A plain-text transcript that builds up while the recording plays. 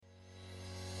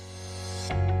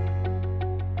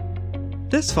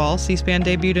This fall, C-SPAN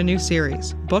debuted a new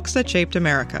series, Books That Shaped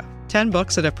America. 10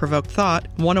 books that have provoked thought,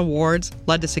 won awards,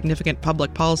 led to significant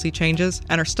public policy changes,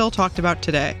 and are still talked about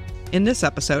today. In this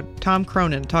episode, Tom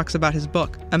Cronin talks about his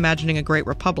book, Imagining a Great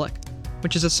Republic,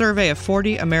 which is a survey of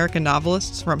 40 American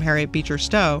novelists from Harriet Beecher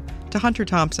Stowe to Hunter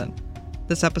Thompson.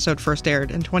 This episode first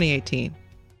aired in 2018.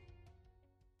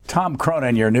 Tom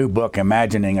Cronin, your new book,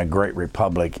 Imagining a Great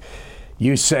Republic,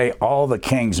 you say All the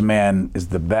King's Men is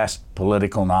the best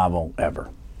political novel ever.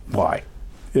 Why?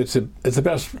 It's the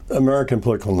best American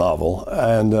political novel,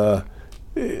 and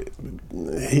it's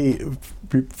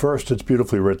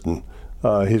beautifully written.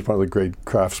 He's one of the great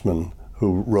craftsmen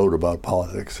who wrote about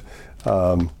politics.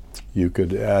 You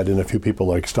could add in a few people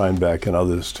like Steinbeck and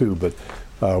others too, but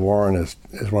Warren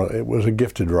was a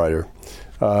gifted writer.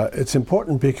 It's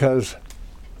important because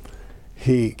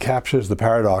he captures the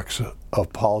paradox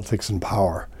of politics and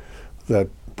power, that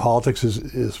politics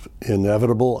is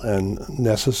inevitable and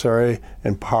necessary,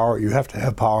 and power, you have to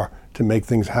have power to make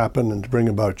things happen and to bring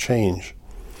about change.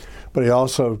 But he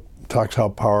also talks how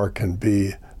power can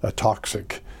be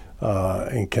toxic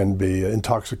and can be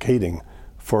intoxicating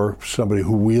for somebody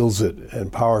who wields it,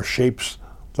 and power shapes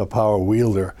the power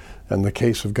wielder. In the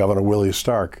case of Governor Willie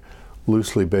Stark,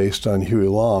 loosely based on Huey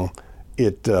Long,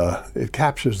 it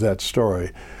captures that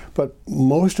story. But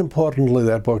most importantly,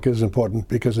 that book is important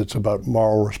because it's about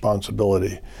moral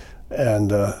responsibility.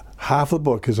 And half the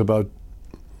book is about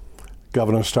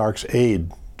Governor Stark's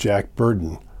aide, Jack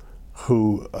Burden,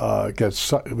 who's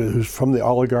from the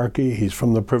oligarchy, he's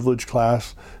from the privileged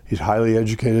class, he's highly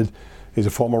educated, he's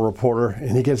a former reporter,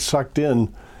 and he gets sucked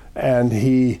in, and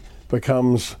he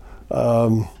becomes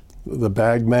the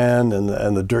bag man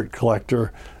and the dirt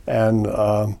collector, and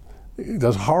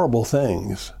does horrible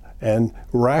things, and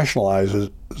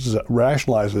rationalizes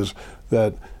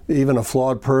that even a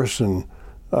flawed person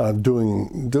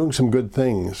doing some good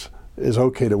things is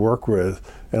okay to work with.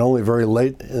 And only very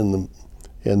late in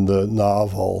the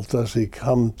novel does he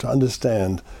come to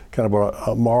understand kind of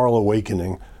a moral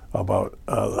awakening about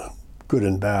good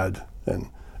and bad.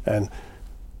 And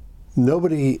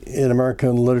nobody in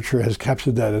American literature has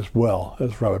captured that as well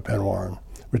as Robert Penn Warren,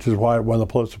 which is why it won the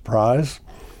Pulitzer Prize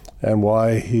and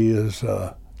why he is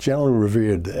generally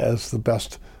revered as the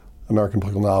best American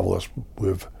political novelist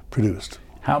we've produced.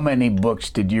 How many books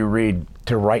did you read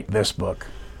to write this book?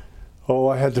 Oh,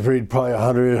 I had to read probably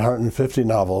 100, 150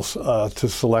 novels to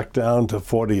select down to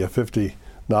 40 or 50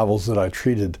 novels that I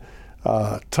treated.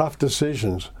 Tough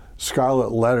decisions.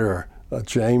 Scarlet Letter,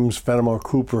 James Fenimore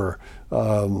Cooper,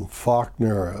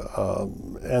 Faulkner,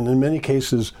 and in many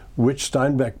cases, which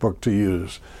Steinbeck book to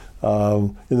use.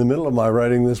 In the middle of my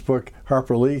writing this book,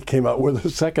 Harper Lee came out with a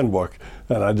second book,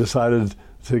 and I decided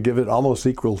to give it almost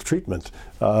equal treatment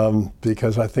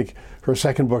because I think her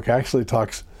second book actually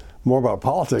talks more about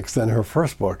politics than her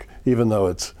first book, even though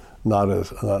it's not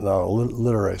a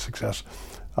literary success.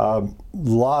 A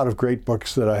lot of great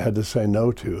books that I had to say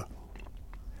no to.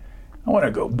 I want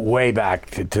to go way back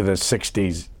to the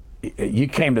 60s. You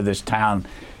came to this town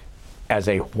as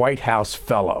a White House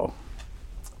fellow.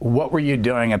 What were you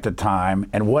doing at the time,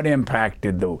 and what impact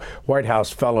did the White House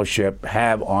Fellowship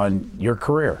have on your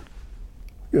career?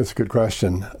 That's a good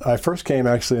question. I first came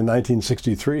actually in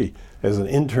 1963 as an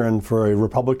intern for a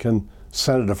Republican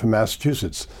senator from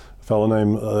Massachusetts, a fellow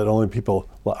named that only people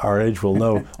our age will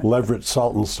know, Leverett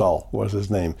Saltonstall was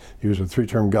his name. He was a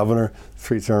three-term governor,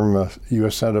 three-term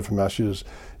U.S. senator from Massachusetts.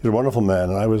 He's a wonderful man,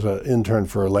 and I was an intern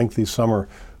for a lengthy summer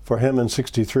for him in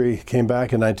 63, came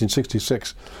back in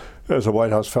 1966 as a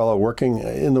White House fellow working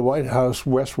in the White House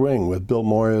West Wing with Bill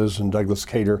Moyers and Douglas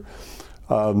Cater.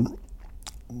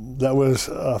 That was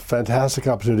a fantastic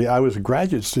opportunity. I was a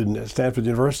graduate student at Stanford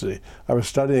University. I was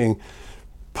studying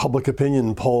public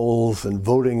opinion polls and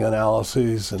voting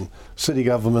analyses and city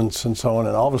governments and so on,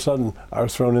 and all of a sudden I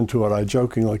was thrown into what I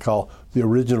jokingly call the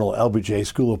original LBJ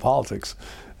School of Politics.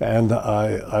 And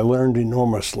I learned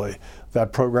enormously.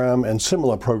 That program and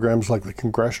similar programs like the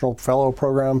Congressional Fellow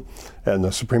Program and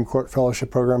the Supreme Court Fellowship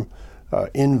Program,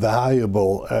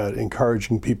 invaluable at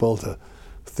encouraging people to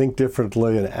think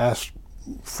differently and ask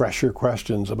fresher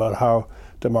questions about how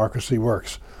democracy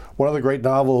works. One of the great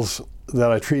novels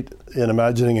that I treat in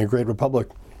Imagining a Great Republic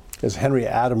is Henry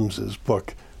Adams's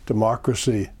book,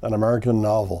 Democracy, an American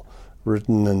Novel,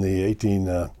 written in the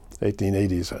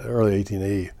 1880s, early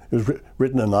 1880. It was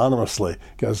written anonymously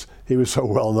because he was so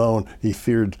well known, he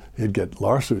feared he'd get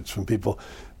lawsuits from people.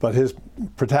 But his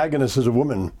protagonist is a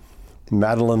woman,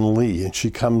 Madeline Lee, and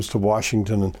she comes to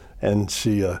Washington and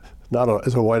she, not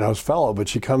as a White House fellow, but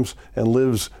she comes and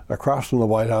lives across from the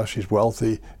White House. She's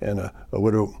wealthy and a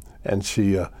widow, and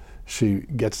she she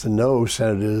gets to know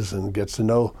senators and gets to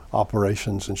know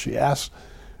operations, and she asks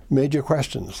major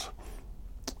questions.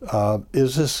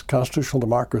 Is this constitutional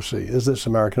democracy? Is this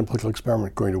American political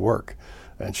experiment going to work?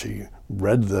 And she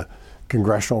read the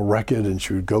congressional record, and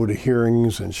she would go to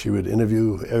hearings, and she would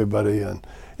interview everybody. And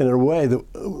in a way,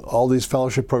 all these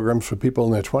fellowship programs for people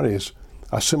in their 20s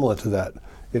are similar to that.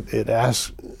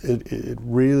 It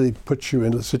really puts you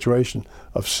into the situation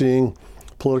of seeing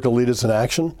political leaders in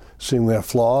action, seeing their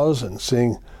flaws, and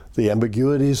seeing the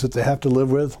ambiguities that they have to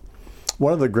live with.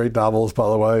 One of the great novels, by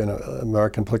the way, in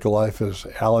American political life is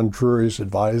Alan Drury's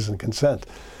Advise and Consent.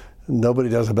 Nobody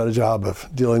does a better job of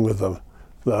dealing with the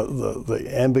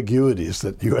ambiguities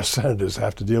that U.S. senators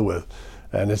have to deal with.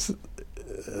 And it's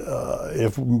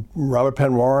if Robert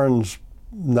Penn Warren's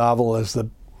novel is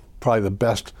probably the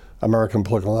best American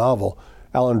political novel,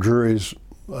 Alan Drury's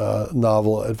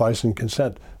novel Advice and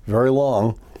Consent, very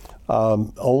long,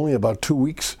 only about 2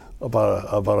 weeks,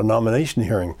 about a nomination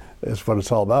hearing is what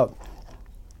it's all about,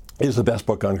 is the best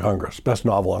book on Congress, best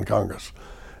novel on Congress.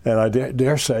 And I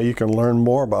dare say you can learn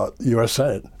more about the U.S.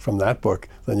 Senate from that book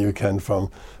than you can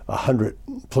from 100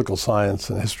 political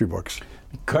science and history books.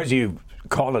 Because you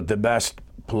called it the best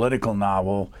political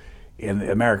novel in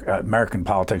the American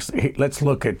politics, let's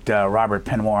look at Robert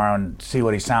Penn Warren, see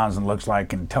what he sounds and looks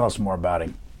like, and tell us more about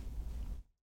him.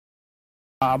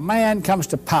 A man comes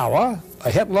to power,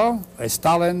 a Hitler, a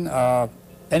Stalin,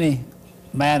 any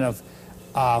man of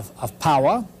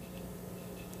power,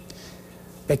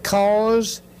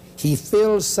 because he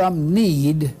feels some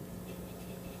need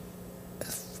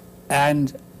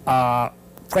and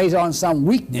preys on some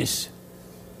weakness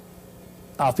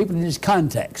of people in his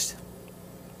context.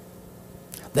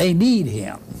 They need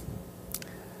him.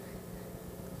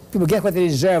 People get what they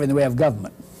deserve in the way of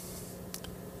government.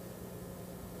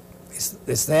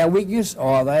 It's their weakness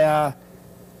or their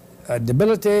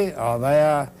debility or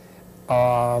their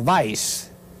vice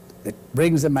that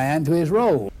brings a man to his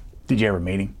role. Did you ever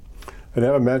meet him? I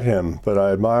never met him, but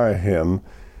I admire him.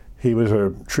 He was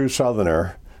a true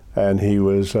Southerner, and he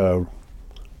was a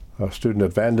student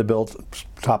at Vanderbilt,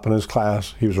 top in his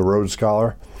class. He was a Rhodes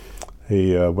Scholar.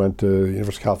 He went to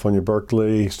University of California,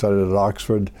 Berkeley, studied at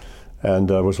Oxford, and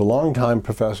was a long-time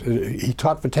professor. He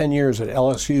taught for 10 years at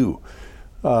LSU.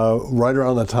 Right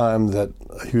around the time that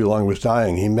Huey Long was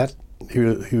dying, he met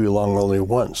Huey Long only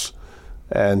once,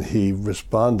 and he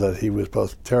responded that he was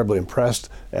both terribly impressed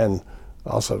and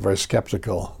also very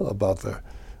skeptical about the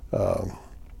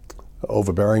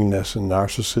overbearingness and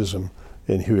narcissism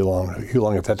in Huey Long. Huey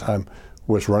Long at that time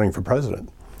was running for president,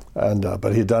 and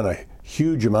but he'd done a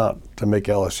huge amount to make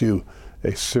LSU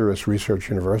a serious research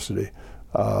university.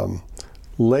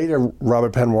 Later,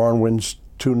 Robert Penn Warren wins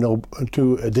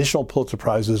two additional Pulitzer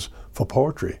Prizes for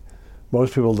poetry.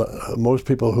 Most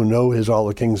people who know his All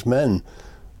the King's Men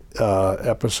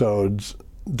episodes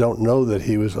don't know that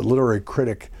he was a literary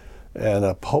critic and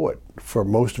a poet for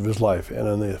most of his life. And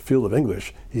in the field of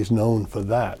English, he's known for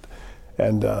that.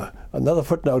 And another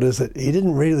footnote is that he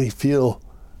didn't really feel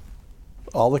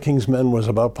All the King's Men was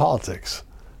about politics.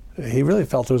 He really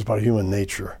felt it was about human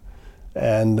nature.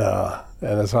 And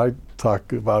as I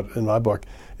talk about in my book,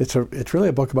 it's really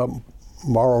a book about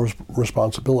moral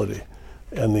responsibility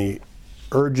and the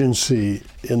urgency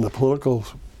in the political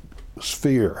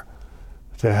sphere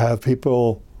to have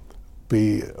people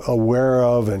be aware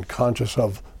of and conscious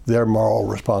of their moral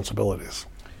responsibilities.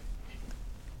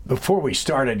 Before we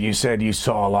started, you said you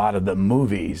saw a lot of the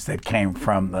movies that came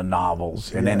from the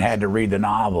novels and then had to read the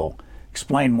novel.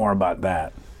 Explain more about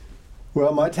that.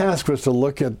 Well, my task was to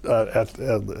look at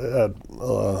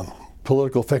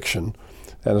political fiction.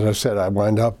 And as I said, I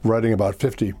wound up writing about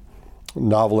 50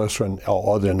 novelists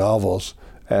or their novels.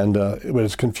 And it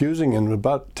was confusing. In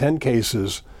about 10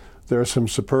 cases, there are some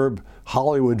superb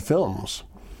Hollywood films,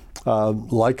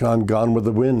 like on Gone with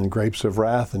the Wind and Grapes of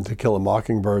Wrath and To Kill a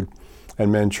Mockingbird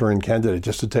and Manchurian Candidate,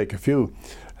 just to take a few.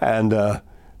 And I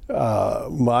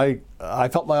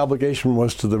felt my obligation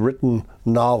was to the written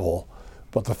novel.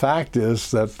 But the fact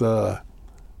is that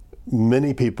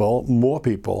many people, more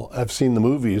people, have seen the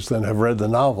movies than have read the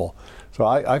novel. So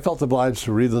I felt obliged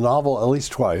to read the novel at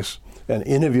least twice and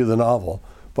interview the novel,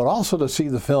 but also to see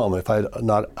the film if I had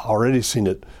not already seen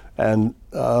it. And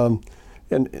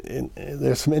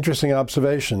there's some interesting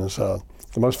observations. The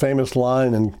most famous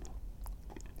line in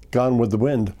Gone with the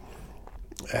Wind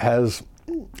has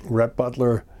Rhett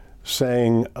Butler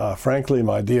saying, frankly,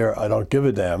 my dear, I don't give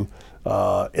a damn,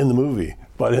 in the movie.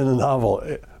 But in the novel,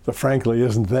 the frankly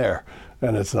isn't there.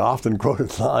 And it's an often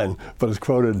quoted line, but it's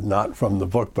quoted not from the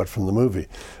book, but from the movie.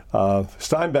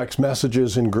 Steinbeck's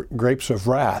messages in Grapes of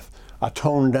Wrath are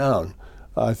toned down.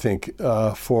 I think,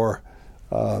 for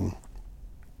the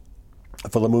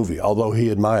movie, although he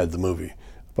admired the movie.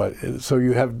 But so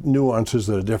you have nuances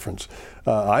that are different.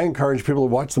 I encourage people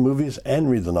to watch the movies and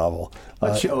read the novel.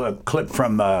 Let's show a clip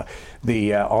from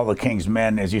the All the King's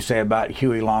Men, as you say, about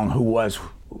Huey Long. Who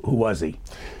was he?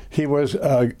 He was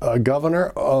a governor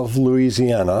of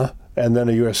Louisiana and then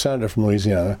a U.S. senator from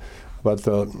Louisiana. But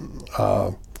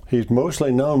he's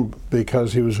mostly known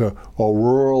because he was a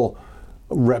rural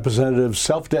representative,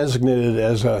 self-designated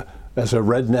as a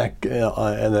redneck,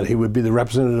 and that he would be the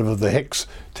representative of the Hicks,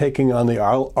 taking on the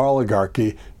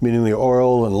oligarchy, meaning the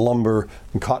oil and lumber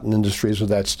and cotton industries of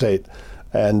that state.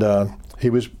 And he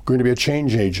was going to be a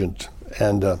change agent.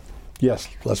 And yes,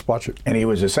 let's watch it. And he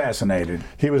was assassinated.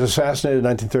 He was assassinated in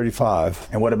 1935.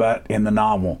 And what about in the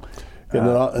novel? In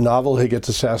the novel, he gets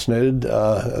assassinated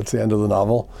at the end of the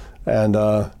novel. And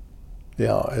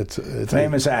yeah, it's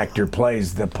famous actor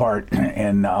plays the part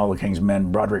in All the King's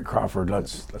Men. Broderick Crawford.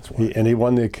 Let's watch. And he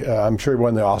won I'm sure he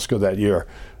won the Oscar that year,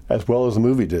 as well as the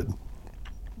movie did.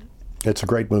 It's a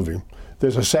great movie.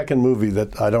 There's a second movie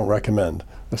that I don't recommend.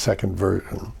 The second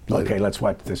version. Okay, let's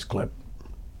watch this clip.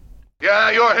 Yeah,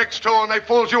 you're Hicks too, and they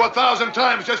fooled you 1,000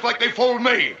 times, just like they fooled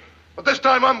me. But this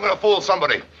time I'm going to fool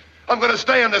somebody. I'm going to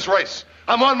stay in this race.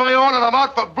 I'm on my own, and I'm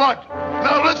out for blood.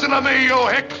 Now listen to me, you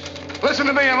Hicks. Listen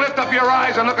to me and lift up your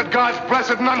eyes and look at God's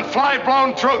blessed and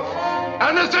unfly-blown truth.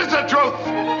 And this is the truth.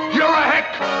 You're a Hick.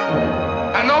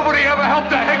 And nobody ever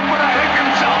helped a Hick but a Hick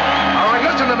himself. All right,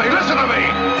 listen to me, listen to me.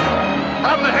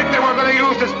 I'm the Hick they were going to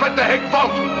use to split the Hick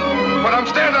vote. But I'm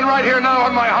standing right here now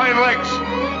on my hind legs.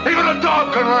 Even a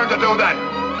dog can learn to do that.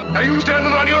 Are you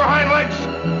standing on your hind legs?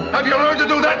 Have you learned to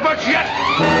do that much yet?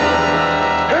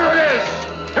 Here it is.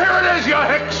 Here it is, you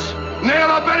Hicks. Nail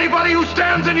up anybody who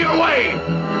stands in your way.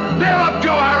 Nail up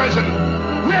Joe Harrison.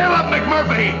 Nail up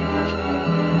McMurphy.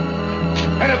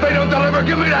 And if they don't deliver,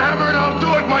 give me the hammer and I'll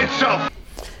do it myself.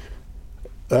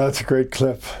 That's a great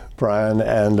clip, Brian,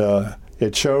 and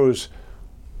it shows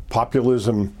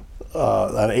populism,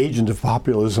 an agent of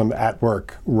populism at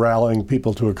work, rallying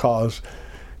people to a cause.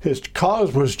 His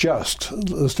cause was just.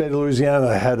 The state of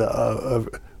Louisiana had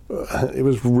it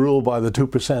was ruled by the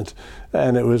 2%,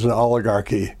 and it was an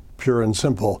oligarchy, pure and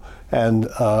simple. And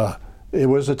it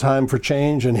was a time for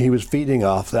change, and he was feeding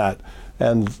off that.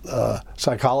 And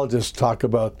psychologists talk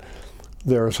about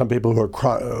there are some people who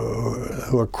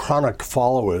are chronic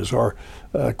followers, or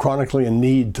chronically in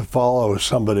need to follow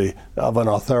somebody of an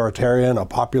authoritarian, a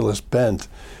populist bent.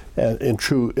 And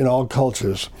in all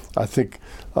cultures, I think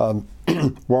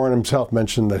Warren himself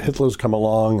mentioned that Hitler's come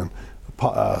along and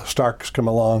Stark's come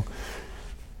along.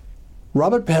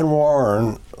 Robert Penn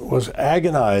Warren was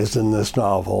agonized in this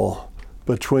novel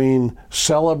between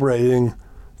celebrating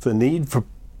the need for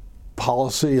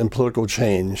policy and political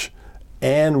change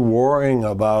and worrying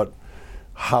about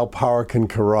how power can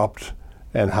corrupt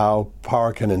and how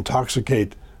power can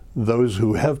intoxicate those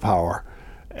who have power.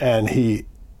 And he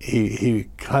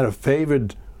kind of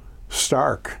favored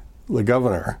Stark, the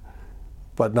governor,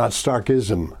 but not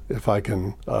Starkism, if I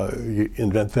can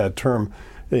invent that term.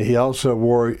 He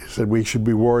also said we should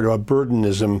be worried about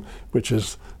Burdenism, which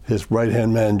is his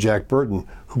right-hand man, Jack Burton,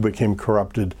 who became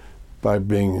corrupted by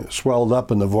being swelled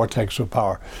up in the vortex of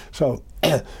power. So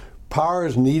power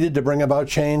is needed to bring about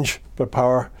change, but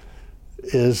power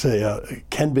is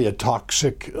can be a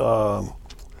toxic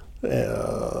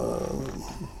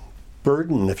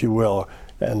burden, if you will.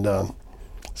 And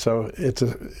so it's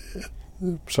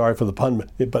sorry for the pun,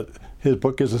 but his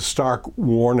book is a stark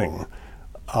warning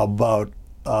about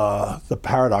the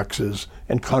paradoxes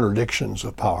and contradictions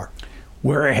of power.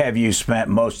 Where have you spent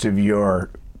most of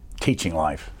your teaching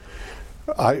life?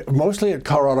 Mostly at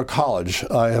Colorado College.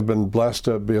 I have been blessed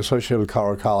to be associated with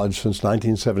Colorado College since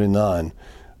 1979.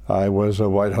 I was a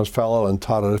White House Fellow and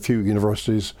taught at a few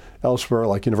universities elsewhere,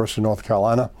 like University of North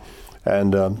Carolina,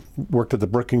 and worked at the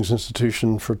Brookings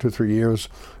Institution for 2-3 years,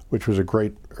 which was a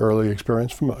great early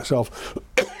experience for myself.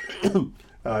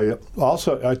 I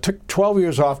took 12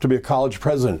 years off to be a college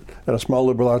president at a small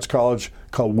liberal arts college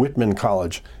called Whitman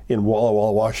College in Walla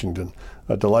Walla, Washington.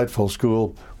 A delightful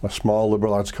school, a small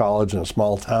liberal arts college in a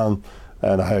small town,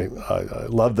 and I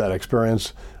loved that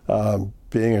experience.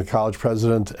 Being a college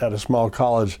president at a small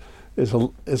college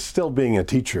is still being a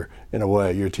teacher in a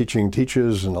way. You're teaching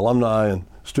teachers and alumni and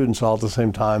students all at the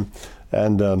same time,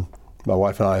 and my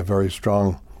wife and I have very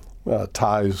strong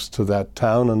ties to that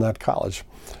town and that college.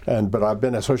 But I've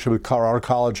been associated with Colorado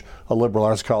College, a liberal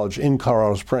arts college in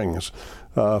Colorado Springs,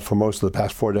 for most of the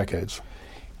past 4 decades.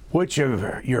 Which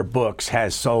of your books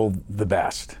has sold the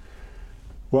best?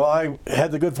 Well, I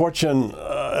had the good fortune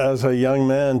as a young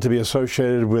man to be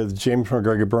associated with James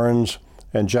McGregor Burns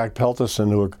and Jack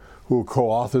Peltison, who were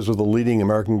co-authors of the leading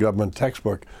American government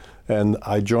textbook. And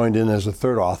I joined in as a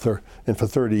third author, and for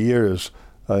 30 years,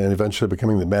 and eventually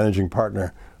becoming the managing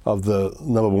partner of the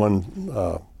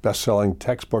 #1 best-selling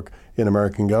textbook in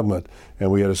American government.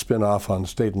 And we had a spin-off on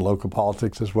state and local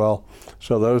politics as well.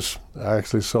 So those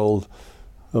actually sold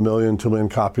 1 million, 2 million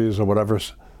copies or whatever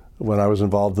when I was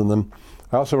involved in them.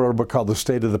 I also wrote a book called The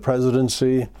State of the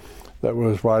Presidency that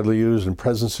was widely used in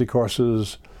presidency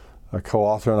courses. A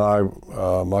co-author and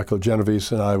I, Michael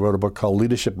Genovese, and I wrote a book called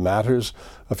Leadership Matters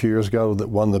a few years ago that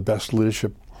won the Best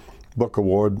Leadership Book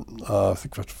Award, I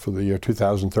think for the year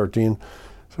 2013.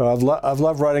 So I've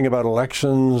loved writing about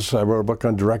elections. I wrote a book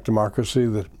on direct democracy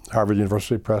that Harvard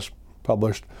University Press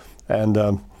published. And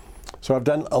so I've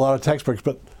done a lot of textbooks,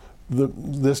 but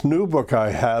this new book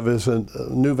I have is a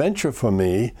new venture for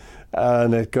me,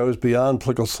 and it goes beyond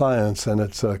political science, and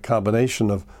it's a combination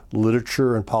of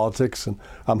literature and politics, and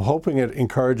I'm hoping it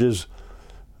encourages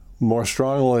more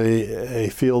strongly a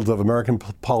field of American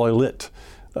polylit,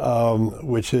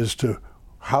 which is to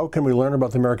how can we learn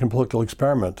about the American political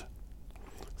experiment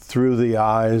through the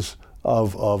eyes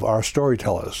of our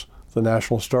storytellers, the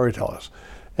national storytellers.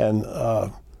 And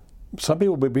some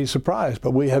people would be surprised,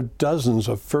 but we have dozens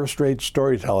of first-rate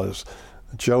storytellers,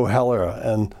 Joe Heller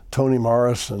and Toni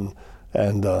Morris and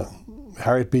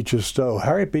Harriet Beecher Stowe.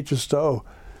 Harriet Beecher Stowe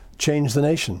changed the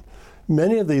nation.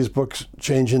 Many of these books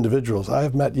change individuals. I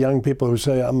have met young people who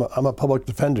say, I'm a public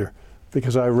defender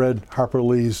because I read Harper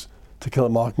Lee's To Kill a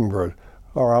Mockingbird,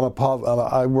 or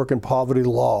I work in poverty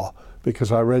law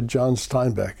because I read John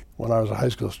Steinbeck when I was a high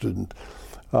school student.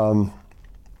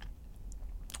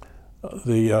 The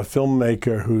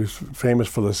filmmaker who's famous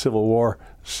for the Civil War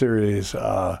series,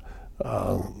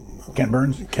 Ken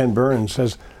Burns? Ken Burns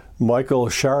says Michael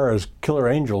Shara's Killer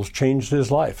Angels changed his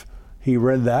life. He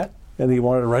read that and he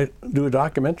wanted to do a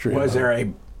documentary. Was there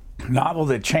a novel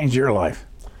that changed your life?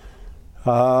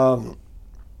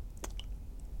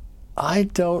 I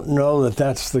don't know that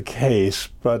that's the case,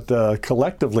 but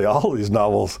collectively all these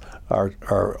novels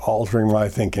are altering my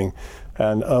thinking.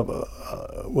 And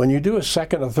when you do a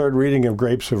second or third reading of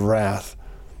Grapes of Wrath,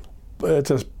 it's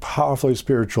a powerfully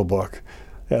spiritual book.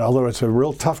 And although it's a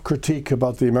real tough critique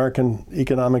about the American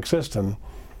economic system,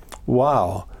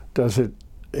 wow, does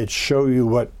it show you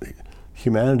what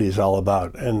humanity is all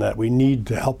about, and that we need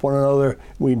to help one another.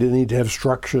 We need to have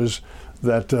structures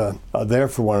that are there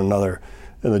for one another.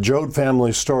 And the Joad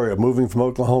family's story of moving from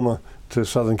Oklahoma to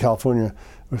Southern California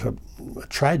was a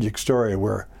tragic story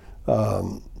where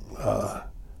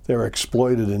they were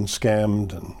exploited and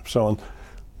scammed and so on.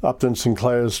 Upton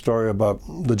Sinclair's story about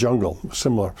the jungle, a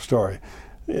similar story.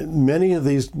 Many of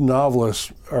these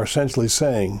novelists are essentially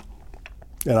saying,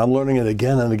 and I'm learning it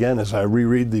again and again as I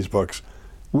reread these books,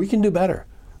 we can do better.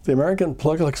 The American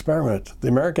political experiment, the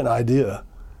American idea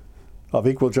of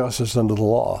equal justice under the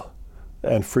law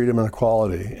and freedom and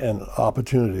equality and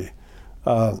opportunity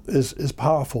is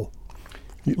powerful.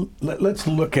 Let's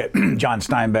look at John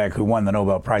Steinbeck, who won the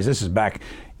Nobel Prize. This is back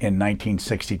in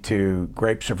 1962.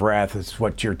 Grapes of Wrath is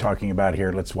what you're talking about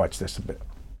here. Let's watch this a bit.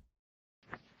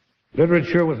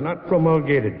 Literature was not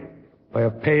promulgated by a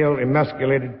pale,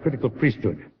 emasculated critical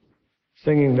priesthood,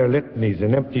 singing their litanies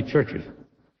in empty churches.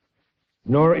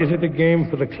 Nor is it a game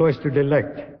for the cloistered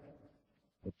elect,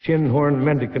 the tin-horned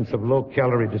mendicants of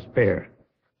low-calorie despair.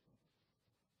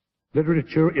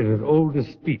 Literature is as old as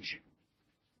speech.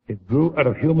 It grew out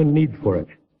of human need for it,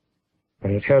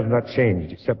 and it has not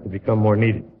changed except to become more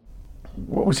needed.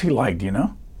 What was he like, do you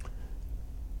know?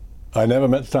 I never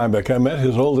met Steinbeck. I met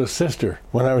his oldest sister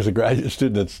when I was a graduate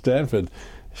student at Stanford.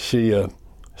 She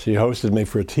hosted me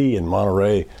for a tea in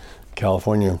Monterey,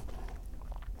 California.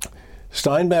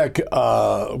 Steinbeck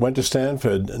went to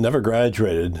Stanford, never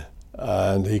graduated,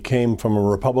 and he came from a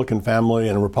Republican family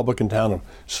in a Republican town of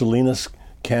Salinas,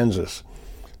 Kansas.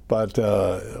 But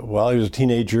while he was a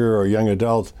teenager or a young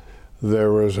adult,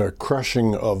 there was a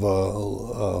crushing of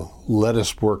a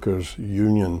lettuce workers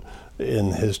union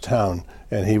in his town,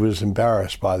 and he was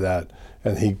embarrassed by that,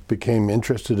 and he became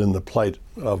interested in the plight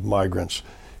of migrants.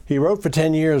 He wrote for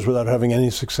 10 years without having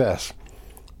any success,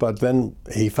 but then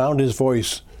he found his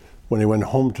voice when he went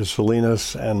home to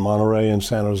Salinas and Monterey and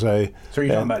San Jose. So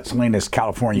you're talking about Salinas,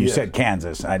 California. You said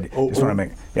Kansas. I just want to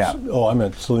make, yeah. Oh, I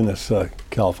meant Salinas,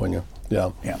 California.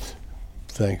 Yeah. Yeah.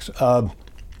 Thanks.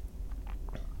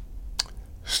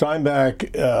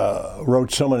 Steinbeck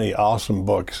wrote so many awesome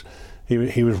books.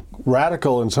 He was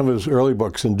radical in some of his early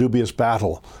books, in Dubious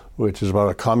Battle, which is about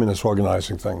a communist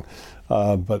organizing thing.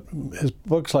 But his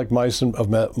books like Mice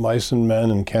and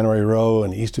Men and Cannery Row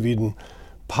and East of Eden,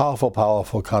 powerful,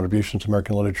 powerful contributions to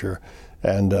American literature.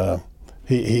 And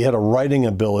he had a writing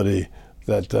ability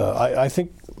that I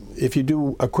think if you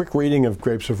do a quick reading of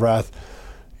Grapes of Wrath,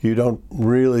 you don't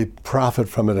really profit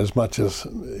from it as much as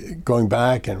going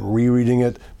back and rereading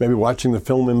it, maybe watching the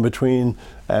film in between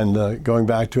and going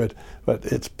back to it. But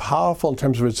it's powerful in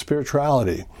terms of its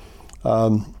spirituality.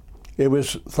 It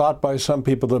was thought by some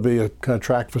people to be a kind of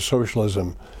tract for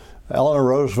socialism. Eleanor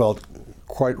Roosevelt,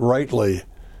 quite rightly,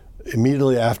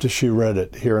 immediately after she read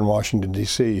it here in Washington,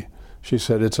 D.C., she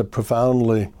said it's a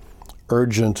profoundly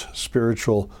urgent,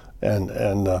 spiritual, and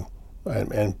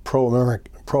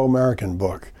pro-American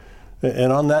book.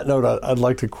 And on that note, I'd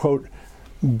like to quote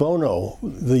Bono,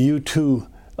 the U2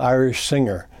 Irish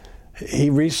singer.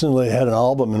 He recently had an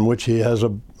album in which he has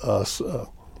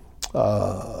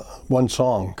one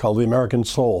song called The American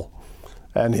Soul.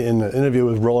 And in an interview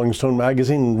with Rolling Stone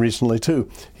magazine recently too,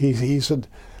 he said,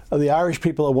 the Irish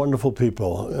people are wonderful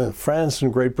people. France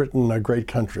and Great Britain are great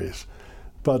countries.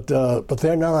 But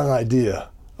they're not an idea.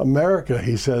 America,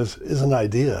 he says, is an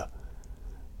idea.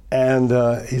 And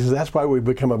he says that's why we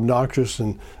become obnoxious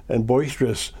and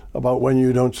boisterous about when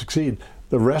you don't succeed.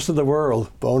 The rest of the world,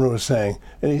 Bono is saying,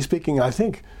 and he's speaking, I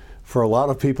think, for a lot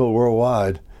of people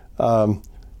worldwide, the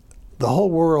whole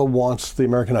world wants the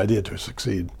American idea to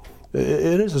succeed.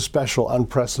 It is a special,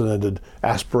 unprecedented,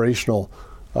 aspirational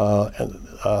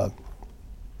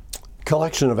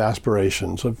collection of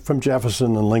aspirations from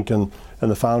Jefferson and Lincoln and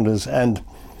the founders. And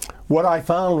what I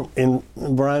found in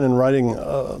Brian in writing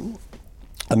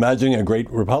Imagining a Great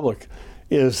Republic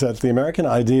is that the American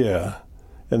idea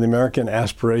and the American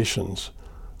aspirations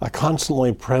are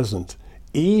constantly present,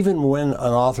 even when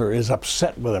an author is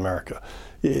upset with America.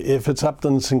 If it's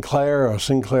Upton Sinclair or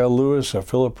Sinclair Lewis or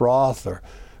Philip Roth or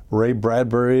Ray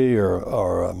Bradbury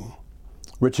or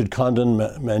Richard Condon,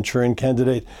 Manchurian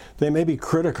Candidate, they may be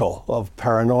critical of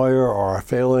paranoia or our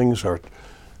failings, or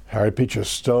Harry Beecher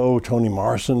Stowe, Toni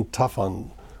Morrison, tough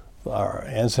on our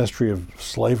ancestry of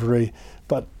slavery.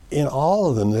 But in all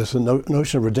of them, there's a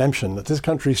notion of redemption, that this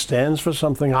country stands for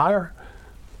something higher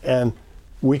and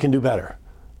we can do better.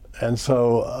 And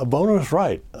so Bono's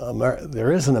right.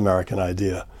 There is an American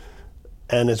idea,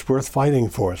 and it's worth fighting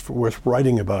for. It's worth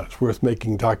writing about. It's worth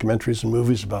making documentaries and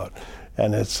movies about.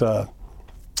 And it's, I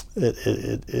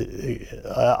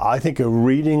think a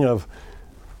reading of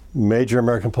major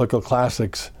American political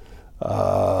classics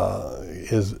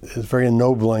is very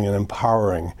ennobling and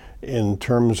empowering in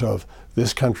terms of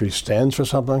this country stands for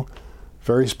something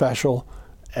very special,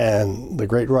 and the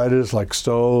great writers like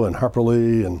Stowe and Harper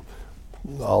Lee and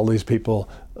all these people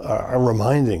are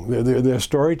reminding. They're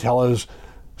storytellers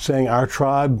saying our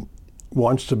tribe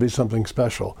wants to be something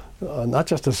special, not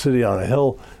just a city on a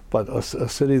hill, but a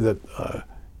city that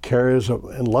cares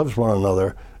and loves one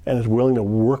another and is willing to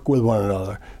work with one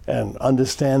another and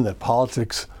understand that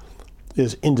politics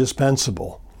is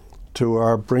indispensable to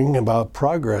our bringing about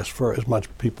progress for as much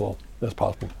people as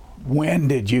possible. When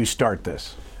did you start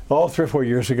this? Oh, 3 or 4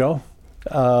 years ago.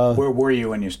 Where were you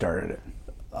when you started it?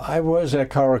 I was at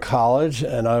Colorado College,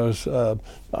 and I was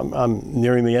I'm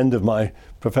nearing the end of my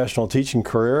professional teaching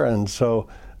career, and so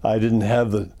I didn't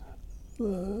have the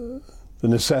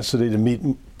necessity to meet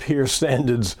peer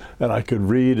standards, and I could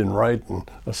read and write and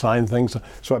assign things.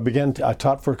 So I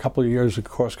taught for a couple of years a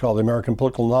course called The American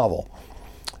Political Novel,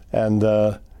 and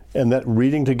that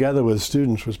reading together with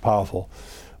students was powerful.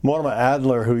 Mortimer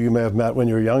Adler, who you may have met when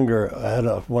you were younger, had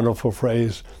a wonderful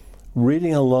phrase: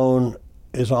 reading alone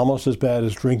is almost as bad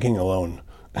as drinking alone.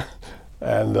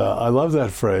 And I love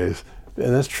that phrase,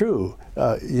 and that's true.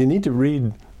 You need to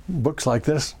read books like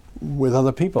this with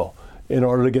other people in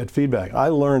order to get feedback. I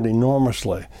learned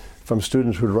enormously from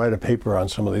students who would write a paper on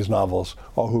some of these novels,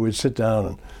 or who would sit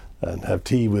down and have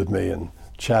tea with me and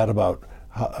chat about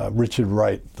Richard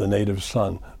Wright, The Native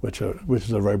Son, which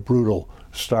is a very brutal,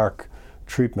 stark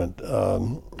treatment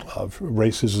of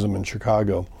racism in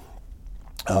Chicago.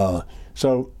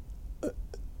 So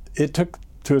it took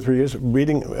 2 or 3 years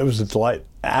reading. It was a delight,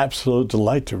 absolute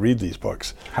delight to read these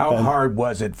books. How hard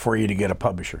was it for you to get a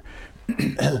publisher?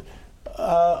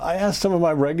 I asked some of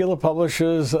my regular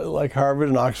publishers, like Harvard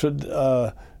and Oxford,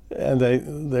 and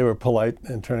they were polite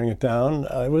in turning it down.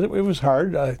 It was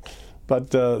hard,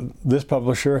 but this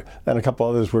publisher and a couple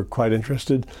others were quite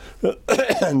interested,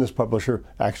 and this publisher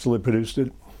actually produced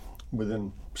it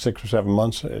within 6 or 7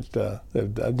 months. They've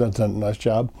done a nice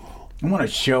job. I want to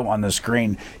show on the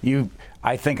screen,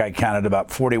 I think I counted about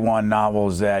 41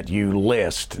 novels that you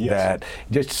list, yes, that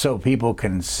just so people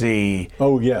can see.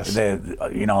 Oh, yes. A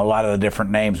lot of the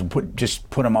different names. Just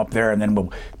put them up there, and then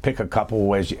we'll pick a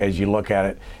couple as you look at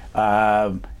it.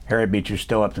 Harry Beecher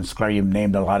Stowe, Upton Sinclair, you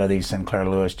named a lot of these: Sinclair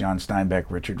Lewis, John Steinbeck,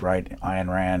 Richard Wright,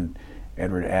 Ayn Rand,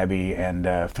 Edward Abbey,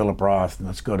 and Philip Roth. And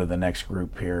let's go to the next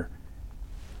group here.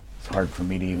 It's hard for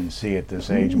me to even see at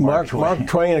this age. Mark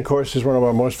Twain, of course, is one of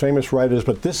our most famous writers,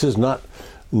 but this is not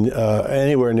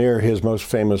anywhere near his most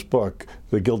famous book,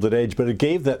 The Gilded Age, but it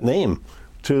gave that name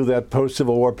to that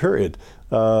post-Civil War period.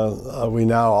 We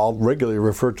now all regularly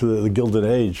refer to the Gilded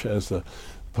Age as the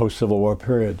post-Civil War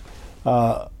period.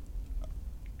 Fletcher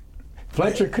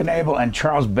Knebel and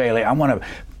Charles Bailey. I want to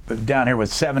down here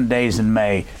with 7 Days in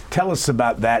May. Tell us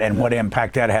about that and what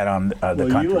impact that had on the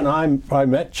country. You and I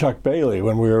met Chuck Bailey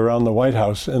when we were around the White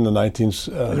House in the 19th.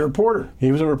 He was a reporter.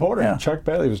 He was a reporter. Yeah. Chuck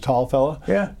Bailey was a tall fellow.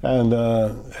 Yeah. And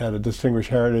had a distinguished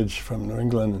heritage from New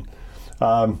England.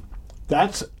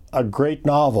 That's a great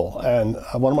novel, and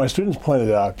one of my students pointed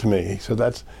it out to me. He said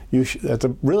that's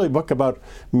a really book about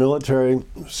military,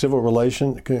 civil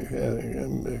relation,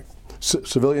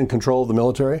 civilian control of the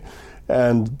military.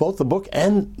 And both the book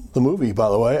and the movie, by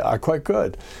the way, are quite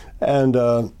good. And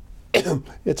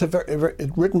it's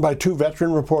written by two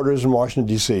veteran reporters in Washington,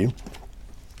 D.C.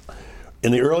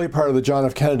 in the early part of the John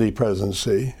F. Kennedy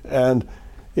presidency. And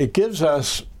it gives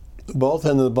us, both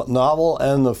in the novel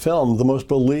and the film, the most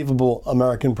believable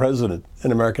American president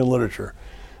in American literature.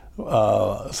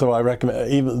 So I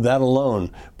recommend even that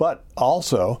alone. But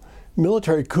also,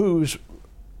 military coups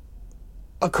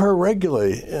occur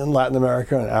regularly in Latin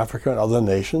America and Africa and other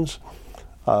nations.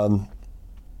 And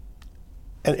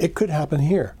it could happen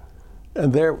here.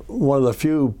 And they're one of the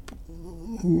few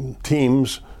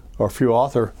teams or few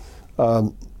author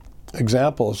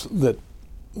examples that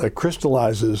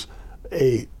crystallizes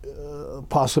a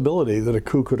possibility that a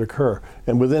coup could occur.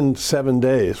 And within 7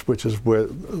 days, which is where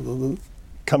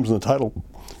comes in the title,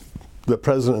 the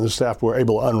president and the staff were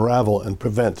able to unravel and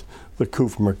prevent the coup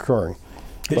from occurring.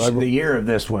 The year of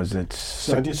this was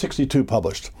 1962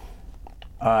 published.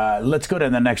 Let's go to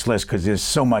the next list because there's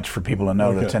so much for people to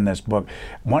know that's in this book.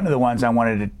 One of the ones I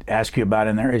wanted to ask you about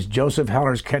in there is Joseph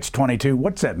Heller's Catch-22.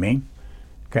 What's that mean?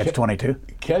 Catch-22?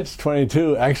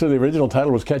 Catch-22, actually the original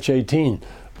title was Catch-18,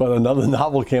 but another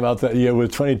novel came out that year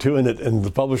with 22 in it, and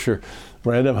the publisher,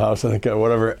 Random House, I think,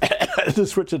 whatever, to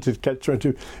switch it to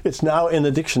Catch-22. It's now in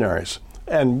the dictionaries,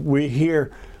 and we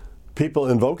hear people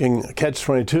invoking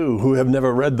Catch-22 who have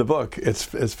never read the book. It's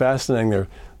fascinating.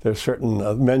 There's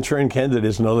certain Manchurian Candidate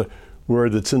is another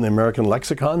word that's in the American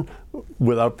lexicon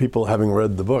without people having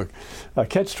read the book.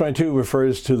 Catch-22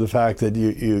 refers to the fact that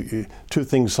you two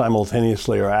things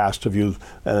simultaneously are asked of you,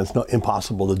 and it's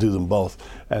impossible to do them both.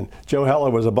 And Joe Heller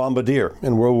was a bombardier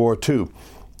in World War II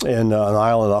in an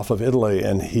island off of Italy,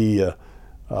 and the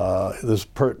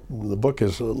book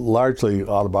is largely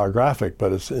autobiographic,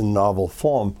 but it's in novel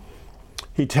form.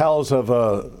 He tells of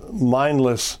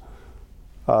mindless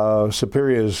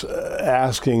superiors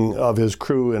asking of his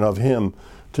crew and of him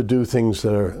to do things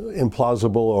that are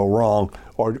implausible or wrong,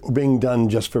 or being done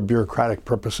just for bureaucratic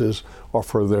purposes or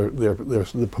for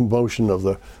the promotion of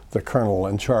the colonel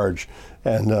in charge.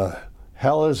 And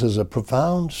Heller's is a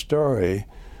profound story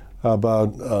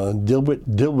about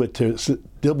Dilwitism,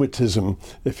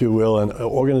 if you will, and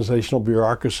organizational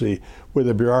bureaucracy, where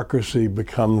the bureaucracy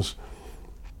becomes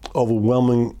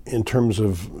overwhelming in terms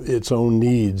of its own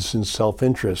needs and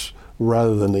self-interest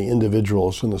rather than the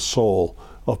individuals and the soul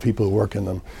of people who work in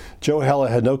them. Joe Heller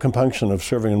had no compunction of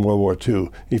serving in World War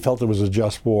II. He felt it was a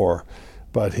just war,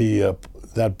 but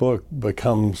that book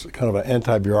becomes kind of an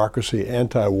anti-bureaucracy,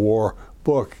 anti-war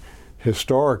book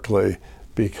historically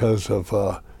because of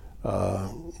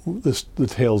the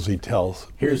tales he tells.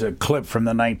 Here's a clip from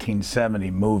the 1970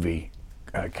 movie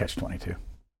Catch-22.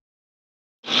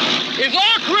 He's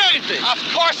all crazy! Of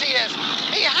course he is.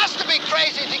 He has to be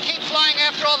crazy to keep flying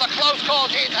after all the close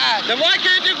calls he's had. Then why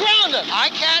can't you ground him? I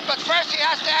can, but first he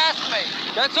has to ask me.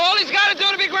 That's all he's got to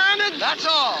do to be grounded? That's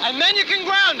all. And then you can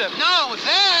ground him? No,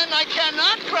 then I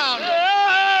cannot ground him.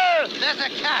 There's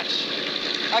a catch.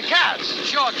 A catch?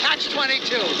 Sure,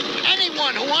 Catch-22.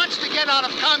 Anyone who wants to get out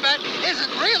of combat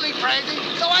isn't really crazy,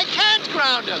 so I can't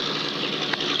ground him.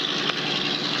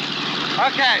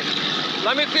 Okay,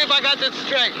 let me see if I got this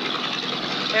straight.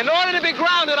 In order to be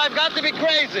grounded, I've got to be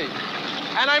crazy.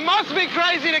 And I must be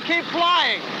crazy to keep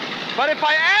flying. But if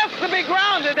I ask to be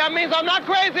grounded, that means I'm not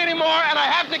crazy anymore and I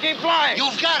have to keep flying.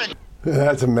 You've got it.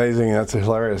 That's amazing. That's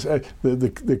hilarious.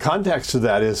 The context of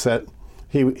that is that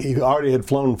he already had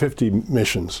flown 50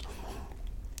 missions.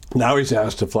 Now he's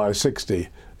asked to fly 60.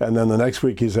 And then the next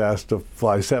week he's asked to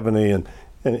fly 70.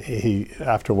 And he,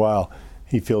 after a while,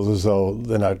 he feels as though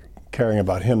they're not caring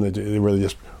about him. They're really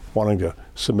just wanting to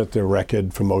submit their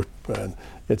record for most.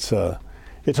 It's a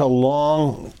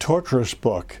long, torturous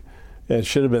book. It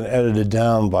should have been edited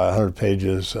down by 100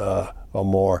 pages or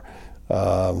more.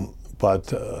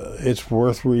 but it's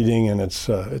worth reading, and it's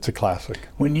a classic.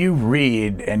 When you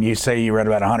read, and you say you read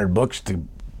about 100 books to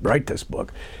write this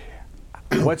book,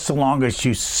 what's the longest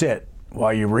you sit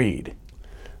while you read?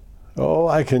 Oh,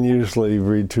 I can usually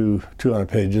read 200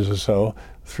 pages or so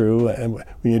through. And when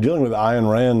you're dealing with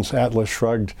Ayn Rand's Atlas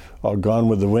Shrugged or Gone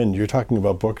with the Wind, you're talking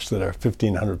about books that are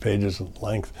 1,500 pages in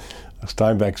length.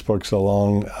 Steinbeck's books are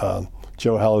long.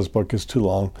 Joe Heller's book is too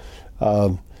long.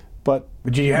 But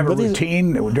did you have a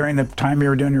routine during the time you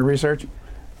were doing your research?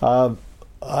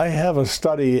 I have a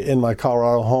study in my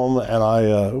Colorado home, and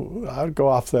I'd go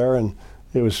off there, and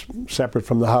it was separate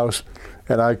from the house,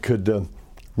 and I could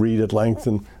read at length,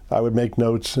 and I would make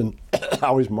notes and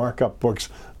always mark up books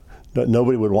that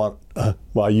nobody would want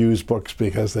used books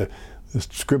because the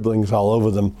scribblings all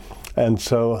over them. And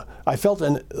so I felt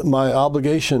my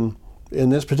obligation in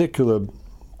this particular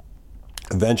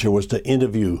venture was to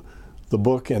interview the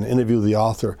book and interview the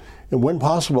author. And when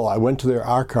possible, I went to their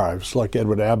archives, like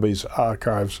Edward Abbey's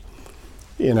archives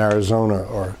in Arizona,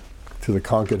 or to the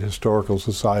Concord Historical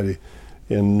Society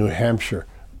in New Hampshire.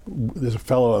 There's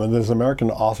there's an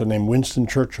American author named Winston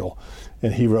Churchill,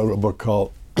 and he wrote a book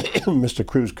called Mr.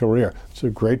 Crew's Career. It's a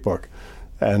great book,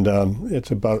 and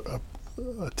it's about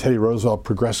a Teddy Roosevelt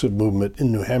progressive movement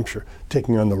in New Hampshire,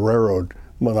 taking on the railroad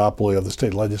monopoly of the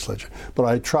state legislature. But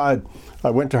I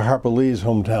went to Harper Lee's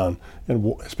hometown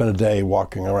and spent a day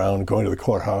walking around, going to the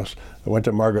courthouse. I went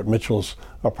to Margaret Mitchell's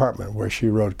apartment where she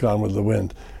wrote Gone with the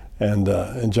Wind. And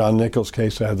in John Nichols'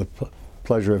 case, I had the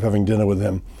pleasure of having dinner with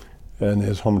him in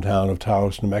his hometown of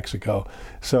Taos, New Mexico.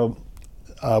 So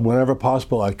whenever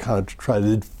possible, I kind of try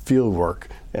to do field work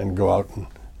and go out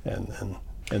and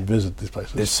visit these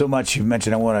places. There's so much you've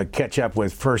mentioned I want to catch up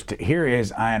with. First, here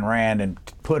is Ayn Rand, and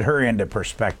put her into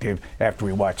perspective after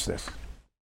we watch this.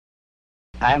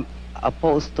 I'm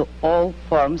opposed to all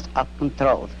forms of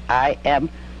control. I am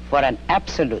for an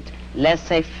absolute,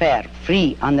 laissez-faire,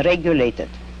 free, unregulated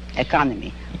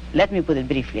economy. Let me put it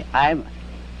briefly. I'm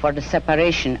for the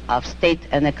separation of state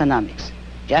and economics,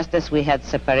 just as we had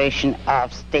separation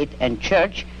of state and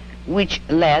church, which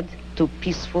led to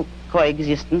peaceful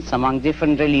coexistence among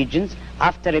different religions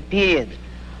after a period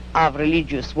of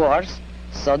religious wars.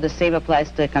 So the same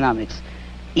applies to economics.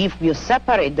 If you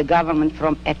separate the government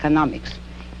from economics,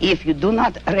 if you do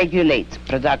not regulate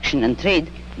production and trade,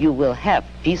 you will have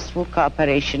peaceful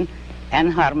cooperation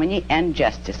and harmony and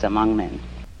justice among men.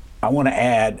 I want to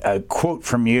add a quote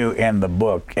from you in the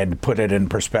book and put it in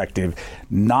perspective.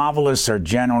 Novelists are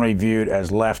generally viewed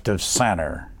as left of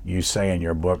center, you say in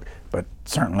your book, but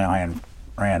certainly Ayn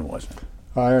Rand wasn't.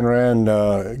 Ayn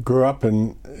Rand grew up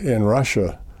in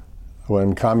Russia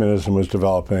when communism was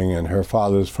developing, and her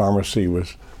father's pharmacy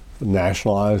was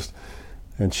nationalized,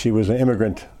 and she was an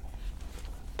immigrant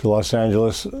to Los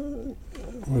Angeles,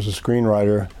 was a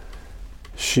screenwriter.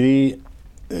 She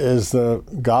is the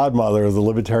godmother of the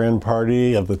Libertarian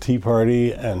Party, of the Tea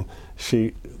Party, and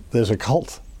there's a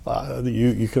cult.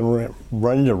 You can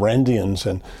run into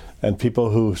Randians and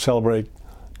people who celebrate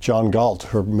John Galt,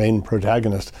 her main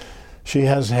protagonist. She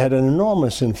has had an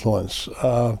enormous influence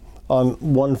on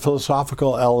one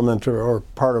philosophical element or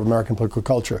part of American political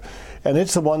culture, and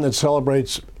it's the one that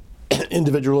celebrates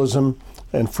individualism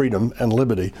and freedom and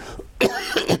liberty.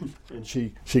 And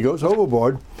she goes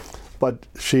overboard, but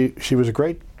she was a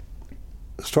great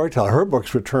storyteller. Her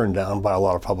books were turned down by a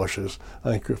lot of publishers.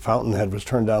 I think Fountainhead was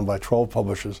turned down by 12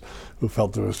 publishers who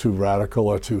felt it was too radical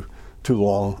or too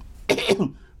long.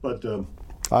 But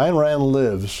Ayn Rand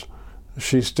lives.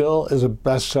 She still is a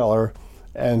bestseller,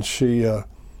 and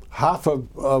half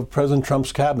of President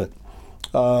Trump's cabinet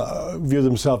view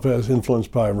themselves as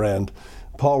influenced by Rand.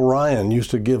 Paul Ryan used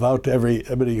to give out to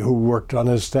everybody who worked on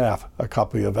his staff a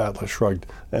copy of Atlas Shrugged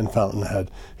and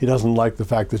Fountainhead. He doesn't like the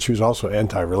fact that she was also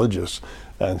anti-religious,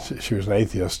 and she was an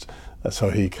atheist, so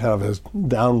he kind of has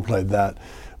downplayed that.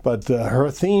 But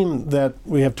her theme that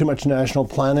we have too much national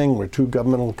planning, we're too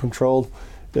governmental controlled,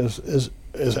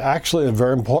 is actually a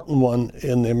very important one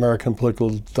in the American political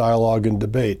dialogue and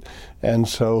debate. And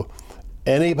so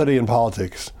everybody in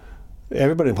politics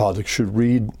should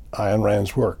read Ayn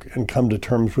Rand's work and come to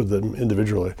terms with them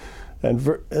individually. And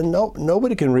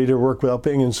nobody can read her work without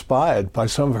being inspired by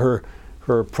some of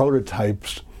her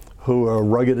prototypes who are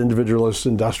rugged individualists,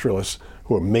 industrialists,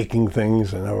 who are making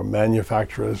things and who are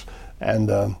manufacturers.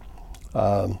 And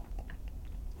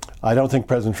I don't think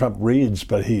President Trump reads,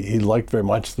 but he liked very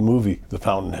much the movie The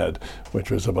Fountainhead,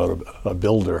 which was about a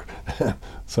builder.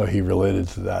 So he related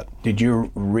to that. Did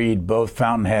you read both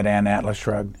Fountainhead and Atlas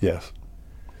Shrugged? Yes.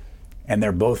 And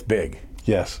they're both big.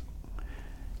 Yes.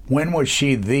 When was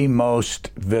she the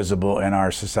most visible in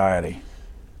our society?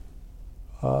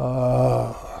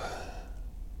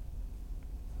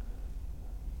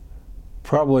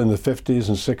 probably in the 50s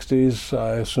and 60s,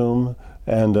 I assume.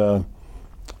 And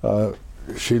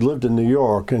she lived in New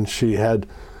York, and she had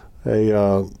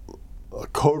a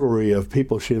coterie of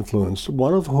people she influenced,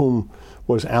 one of whom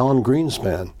was Alan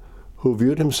Greenspan, who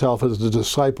viewed himself as a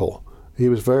disciple. He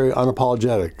was very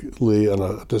unapologetically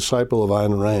a disciple of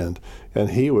Ayn Rand, and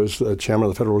he was the chairman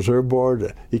of the Federal Reserve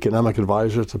Board, economic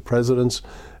advisor to presidents,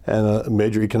 and a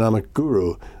major economic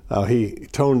guru. He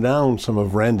toned down some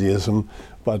of Randiism,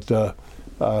 but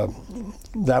so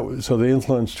the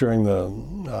influence during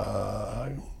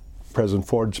the President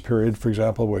Ford's period, for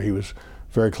example, where he was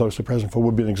very close to President Ford,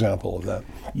 would be an example of that.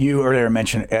 You earlier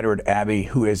mentioned Edward Abbey.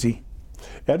 Who is he?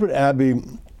 Edward Abbey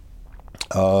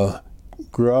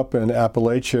grew up in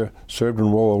Appalachia, served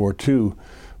in World War II,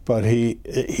 but he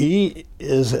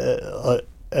is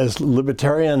as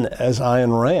libertarian as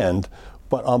Ayn Rand,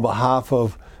 but on behalf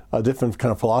of a different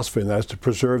kind of philosophy, and that is to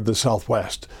preserve the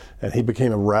Southwest. And he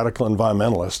became a radical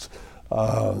environmentalist,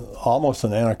 almost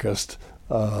an anarchist,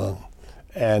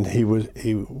 and he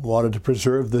wanted to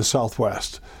preserve the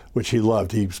Southwest, which he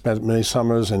loved. He spent many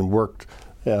summers and worked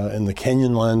in the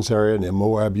Canyonlands area in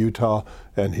Moab, Utah,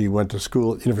 and he went to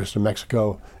school at the University of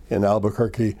Mexico in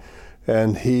Albuquerque,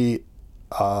 and he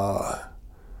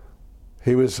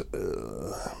was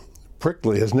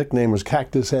prickly. His nickname was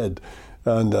Cactus Head,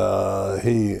 and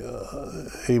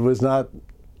he was not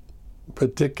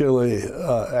particularly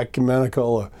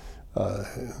ecumenical.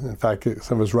 In fact,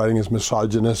 some of his writing is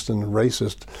misogynist and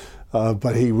racist,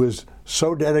 but he was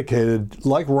so dedicated,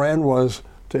 like Rand was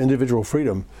to individual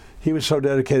freedom. He was so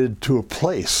dedicated to a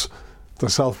place, the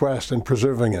Southwest, and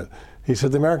preserving it. He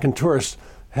said the American tourists,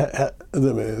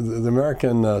 the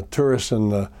American tourists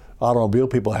and automobile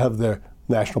people have their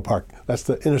national park. That's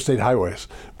the interstate highways.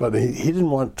 But he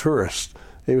didn't want tourists.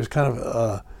 He was kind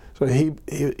of so he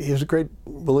was a great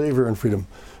believer in freedom.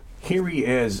 Here he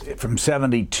is from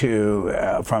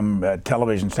 '72 from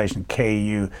television station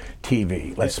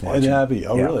KU-TV. Let's watch Ed him. Abbey.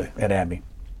 Oh, yeah, really? Ed Abbey.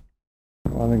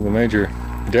 Well, I think the major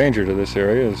danger to this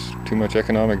area is too much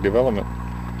economic development,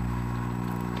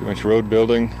 too much road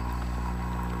building,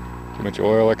 too much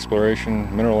oil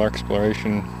exploration, mineral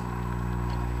exploration,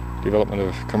 development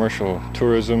of commercial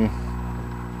tourism.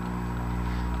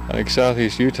 I think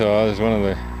southeast Utah is one of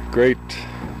the great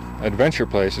adventure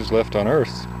places left on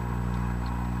Earth,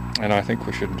 and I think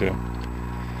we should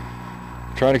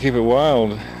try to keep it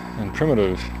wild and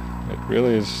primitive. It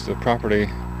really is the property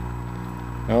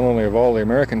not only of all the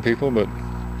American people, but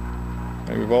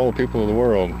maybe of all the people of the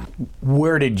world.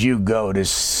 Where did you go to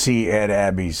see Ed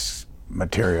Abbey's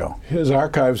material? His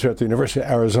archives are at the University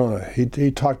of Arizona.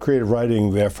 He taught creative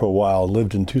writing there for a while,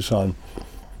 lived in Tucson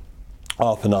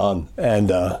off and on, and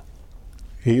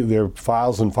there are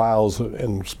files and files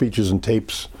and speeches and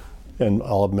tapes and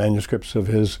all of manuscripts of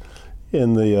his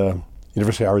in the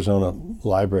University of Arizona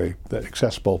library, that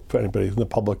accessible for anybody in the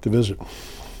public to visit.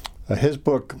 His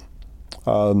book,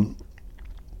 The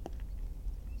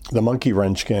Monkey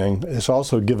Wrench Gang, is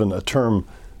also given a term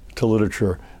to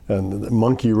literature, and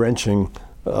monkey wrenching,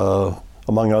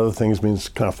 among other things, means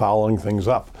kind of fouling things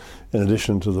up in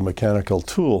addition to the mechanical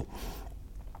tool.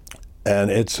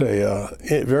 And it's a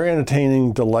very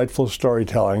entertaining, delightful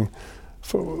storytelling,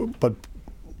 but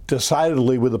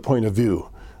decidedly with a point of view.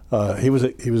 He was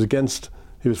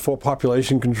for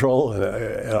population control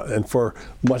and for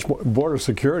much more border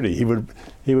security. He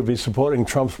would be supporting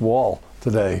Trump's wall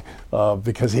today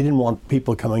because he didn't want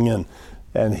people coming in,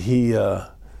 and he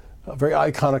very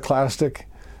iconoclastic,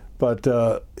 but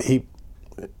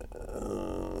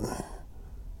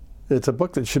it's a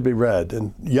book that should be read,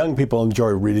 and young people enjoy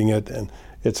reading it, and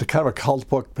it's a kind of a cult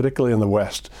book, particularly in the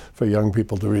West, for young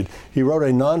people to read. He wrote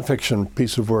a nonfiction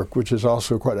piece of work, which is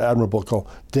also quite admirable, called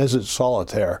Desert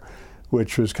Solitaire,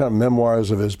 which was kind of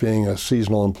memoirs of his being a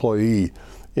seasonal employee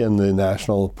in the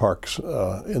national parks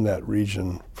in that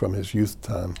region from his youth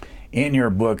time. In your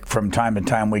book, from time to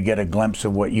time, we get a glimpse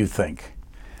of what you think.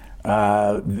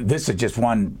 This is just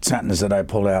one sentence that I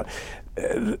pulled out.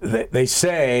 They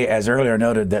say, as earlier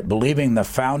noted, that believing the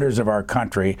founders of our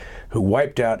country, who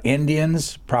wiped out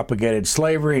Indians, propagated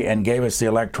slavery, and gave us the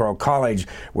Electoral College,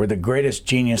 were the greatest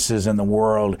geniuses in the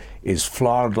world is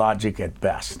flawed logic at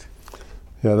best.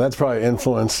 Yeah, that's probably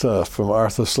influenced from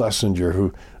Arthur Schlesinger,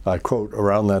 who I quote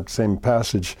around that same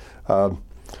passage. The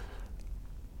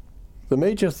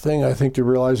major thing I think to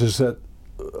realize is that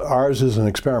ours is an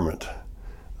experiment.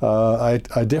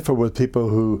 I differ with people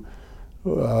who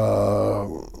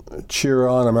cheer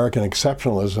on American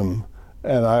exceptionalism,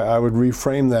 and I would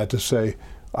reframe that to say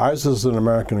ours is an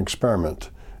American experiment,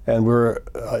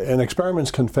 and experiments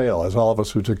can fail, as all of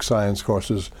us who took science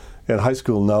courses in high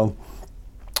school know.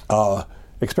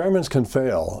 experiments can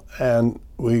fail, and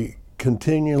we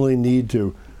continually need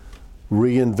to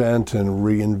reinvent and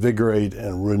reinvigorate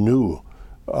and renew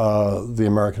the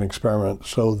American experiment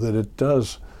so that it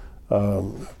does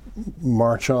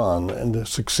march on and to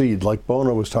succeed. Like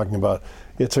Bono was talking about,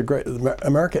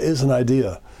 America is an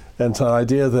idea, and it's an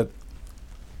idea that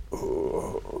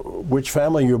which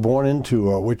family you're born into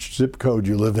or which zip code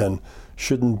you live in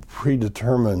shouldn't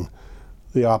predetermine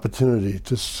the opportunity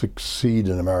to succeed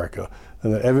in America,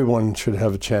 and that everyone should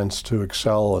have a chance to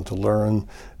excel and to learn.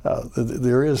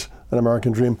 There is an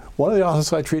American dream. One of the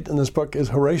authors I treat in this book is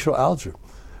Horatio Alger,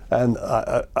 and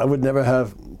I would never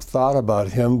have thought about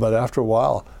him, but after a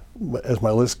while, as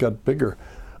my list got bigger,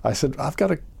 I said, I've got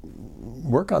to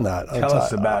work on that. Tell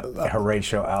us about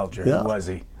Horatio Alger. Yeah. Who was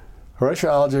he?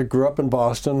 Horatio Alger grew up in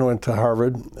Boston, went to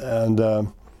Harvard,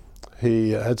 and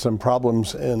he had some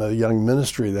problems in a young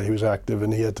ministry that he was active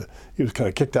in. He was kind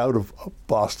of kicked out of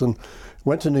Boston,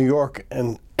 went to New York,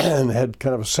 and had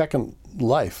kind of a second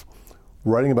life,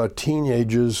 writing about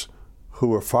teenagers who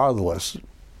were fatherless,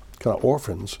 kind of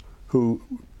orphans, who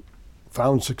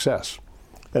found success.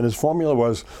 And his formula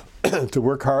was to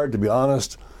work hard, to be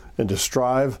honest, and to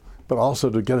strive, but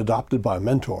also to get adopted by a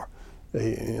mentor.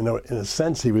 In a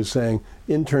sense, he was saying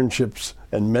internships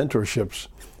and mentorships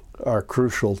are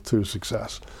crucial to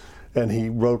success. And he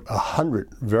wrote 100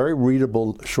 very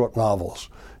readable short novels.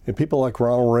 And people like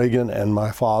Ronald Reagan and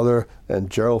my father and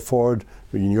Gerald Ford,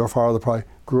 and your father probably,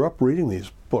 grew up reading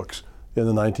these books in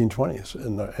the 1920s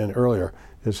and earlier.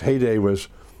 His heyday was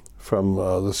from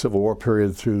the Civil War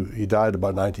period through, he died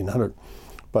about 1900.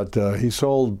 But he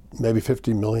sold maybe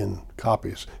 50 million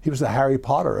copies. He was the Harry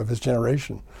Potter of his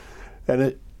generation.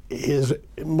 And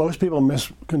most people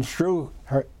misconstrue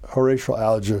Horatio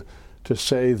Alger to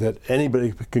say that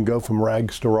anybody can go from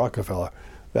rags to Rockefeller.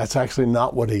 That's actually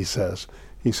not what he says.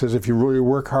 He says if you really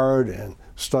work hard and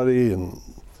study and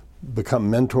become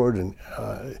mentored,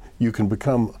 and you can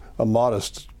become a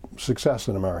modest success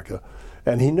in America.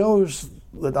 And he knows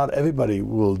that not everybody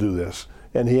will do this.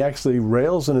 And he actually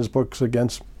rails in his books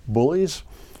against bullies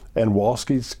and Wall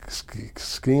Street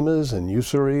schemers and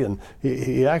usury, and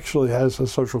he actually has a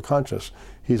social conscience.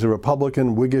 He's a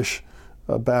Republican, Whiggish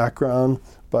background,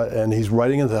 and he's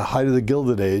writing at the height of the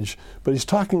Gilded Age, but he's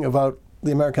talking about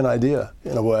the American idea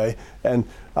in a way. And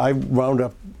I wound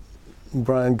up,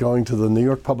 Brian, going to the New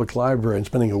York Public Library and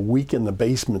spending a week in the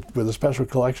basement where the special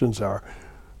collections are,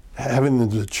 having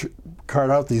to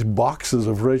cart out these boxes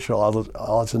of Horatio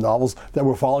Alger novels that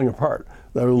were falling apart.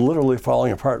 They were literally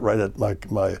falling apart right at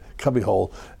my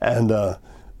cubbyhole, and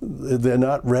they're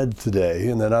not read today,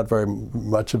 and they're not very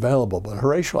much available. But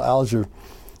Horatio Alger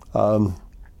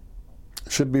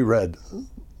should be read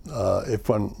if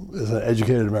one is an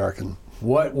educated American.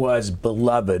 What was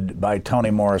Beloved by Toni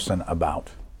Morrison about?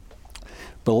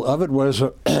 Beloved was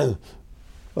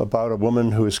about a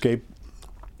woman who escaped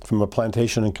from a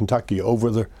plantation in Kentucky over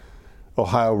the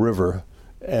Ohio River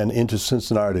and into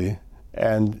Cincinnati,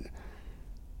 and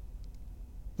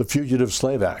the Fugitive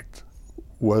Slave Act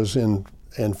was in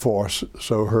force,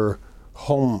 so her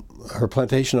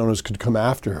plantation owners could come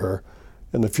after her,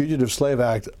 and the Fugitive Slave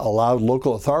Act allowed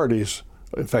local authorities,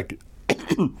 in fact,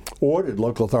 ordered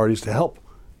local authorities to help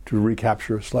to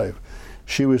recapture a slave.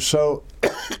 She was so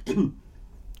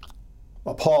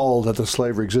appalled at the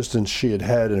slavery existence she had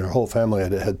had and her whole family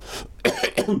had had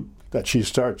that she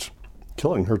starts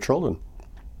killing her children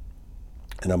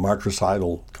in a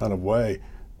martricidal kind of way,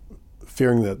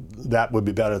 fearing that would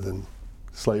be better than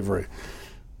slavery.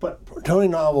 But Toni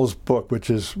Novel's book, which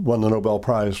has won the Nobel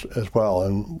Prize as well,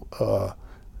 and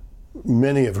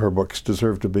many of her books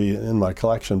deserve to be in my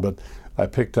collection, but I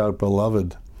picked out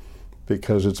Beloved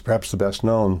because it's perhaps the best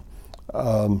known.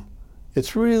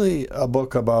 It's really a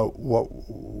book about what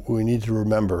we need to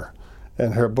remember.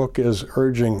 And her book is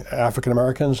urging African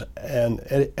Americans and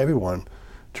everyone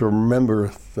to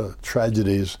remember the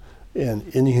tragedies and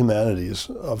inhumanities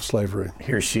of slavery.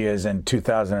 Here she is in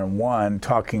 2001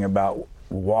 talking about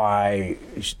why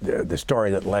the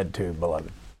story that led to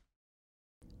Beloved.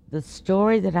 The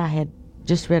story that I had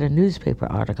just read a newspaper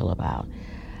article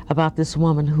about this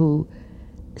woman who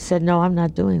said, no, I'm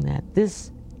not doing that.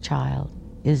 This child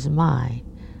is mine.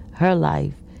 Her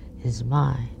life is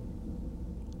mine.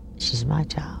 She's my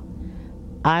child.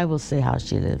 I will say how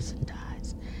she lives and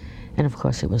dies. And of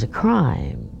course it was a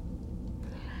crime.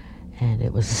 And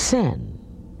it was a sin.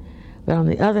 But on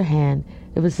the other hand,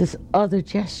 it was this other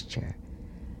gesture.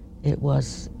 It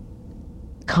was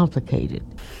complicated.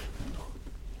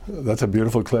 That's a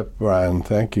beautiful clip, Brian.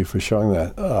 Thank you for showing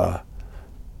that.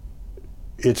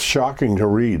 It's shocking to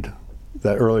read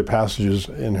that early passages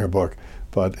in her book,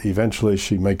 but eventually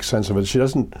she makes sense of it. She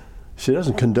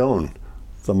doesn't condone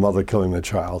the mother killing the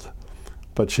child,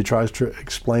 but she tries to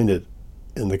explain it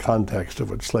in the context of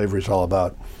what slavery is all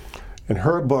about. And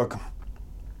her book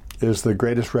is the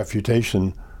greatest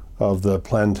refutation of the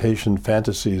plantation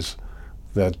fantasies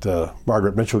that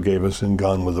Margaret Mitchell gave us in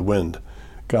Gone with the Wind.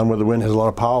 Gone with the Wind has a lot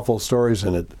of powerful stories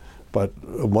in it, but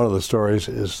one of the stories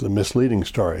is the misleading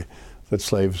story that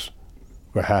slaves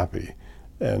were happy.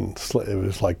 And it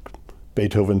was like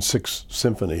Beethoven's Sixth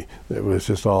Symphony. It was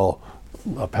just all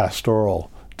a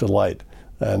pastoral delight.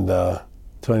 And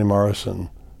Toni Morrison,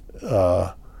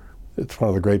 it's one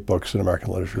of the great books in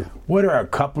American literature. What are a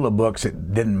couple of books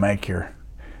that didn't make your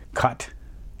cut?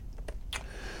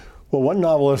 Well, one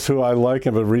novelist who I like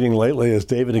and been reading lately is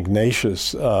David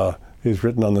Ignatius. He's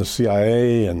written on the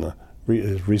CIA and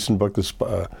his recent book,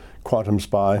 The Quantum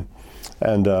Spy.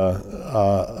 And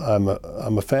I'm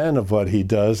a fan of what he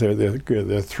does.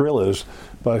 They're thrillers,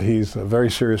 but he's a very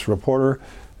serious reporter,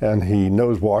 and he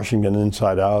knows Washington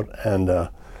inside out. And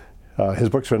his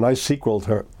books are a nice sequel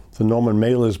to Norman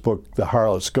Mailer's book, The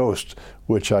Harlot's Ghost,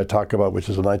 which I talk about, which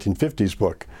is a 1950s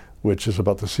book, which is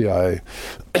about the CIA.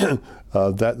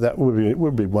 That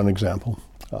would be one example.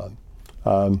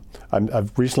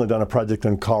 I've recently done a project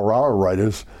on Colorado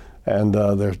writers, and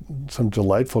there's some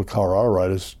delightful Colorado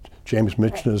writers. James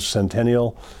Michener's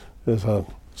Centennial is a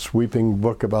sweeping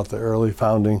book about the early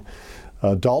founding.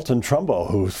 Dalton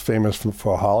Trumbo, who's famous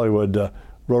for Hollywood,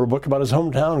 wrote a book about his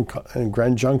hometown in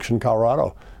Grand Junction,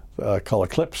 Colorado, called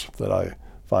Eclipse, that I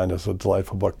find is a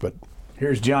delightful book. But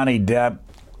here's Johnny Depp.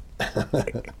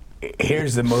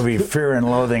 Here's the movie Fear and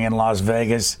Loathing in Las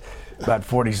Vegas. About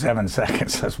 47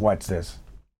 seconds. Let's watch this.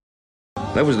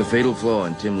 That was the fatal flaw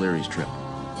in Tim Leary's trip.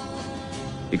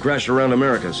 He crashed around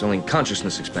America selling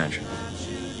consciousness expansion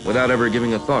without ever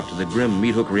giving a thought to the grim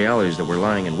meat-hook realities that were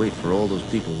lying in wait for all those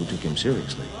people who took him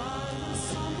seriously.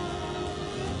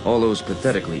 All those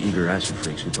pathetically eager acid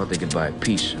freaks who thought they could buy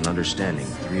peace and understanding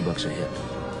for $3 a hit.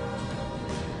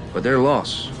 But their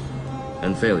loss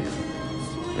and failure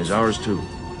is ours too.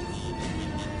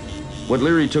 What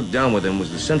Leary took down with him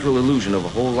was the central illusion of a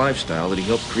whole lifestyle that he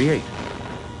helped create.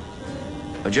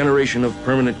 A generation of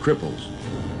permanent cripples,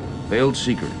 veiled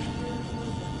seekers,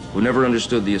 who never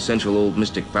understood the essential old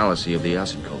mystic fallacy of the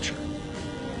acid culture.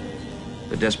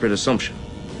 The desperate assumption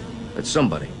that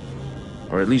somebody,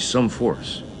 or at least some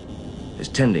force, is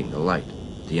tending the light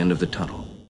at the end of the tunnel.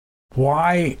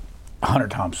 Why Hunter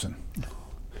Thompson?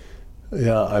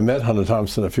 Yeah, I met Hunter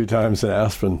Thompson a few times in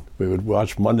Aspen. We would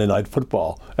watch Monday Night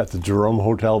Football at the Jerome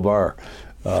Hotel Bar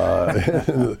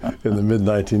in the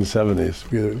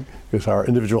mid-1970s, because our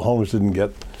individual homes didn't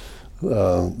get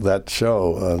that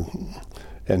show,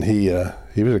 and he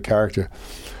was a character.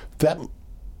 That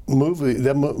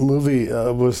movie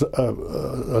was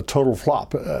a total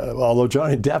flop, although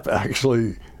Johnny Depp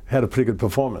actually had a pretty good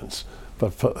performance,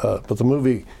 but the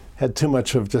movie had too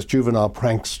much of just juvenile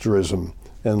pranksterism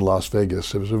in Las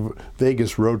Vegas. It was a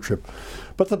Vegas road trip.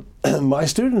 But my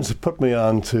students put me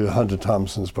on to Hunter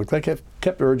Thompson's book. They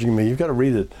kept urging me, you've got to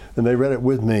read it. And they read it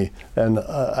with me. And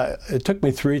it took me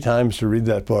 3 times to read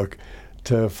that book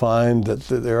to find that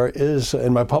there is,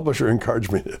 and my publisher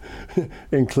encouraged me to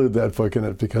include that book in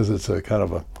it because it's a kind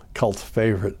of a cult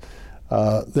favorite.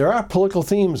 There are political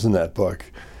themes in that book.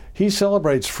 He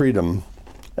celebrates freedom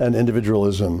and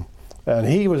individualism. And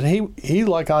he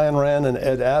like Ayn Rand and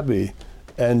Ed Abbey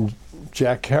and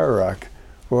Jack Kerouac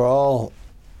were all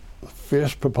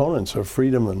fierce proponents of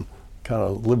freedom and kind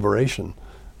of liberation.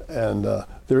 And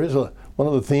there is one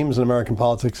of the themes in American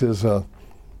politics is of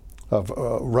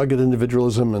rugged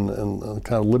individualism and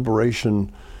kind of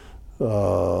liberation,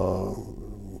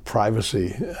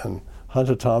 privacy. And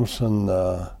Hunter Thompson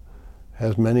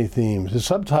has many themes. The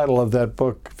subtitle of that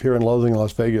book, Fear and Loathing in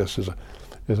Las Vegas, is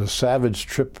a savage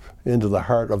trip into the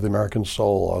heart of the American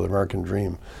soul or the American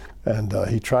dream. And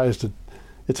he tries to,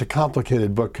 it's a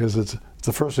complicated book because it's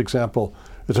the first example,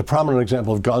 it's a prominent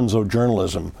example of gonzo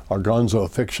journalism or gonzo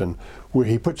fiction, where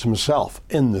he puts himself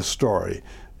in this story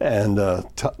and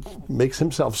makes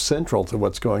himself central to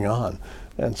what's going on.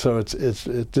 And so it's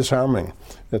disarming.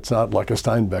 It's not like a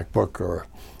Steinbeck book or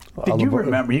Did you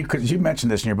remember, because you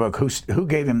mentioned this in your book, who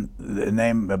gave him the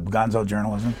name of gonzo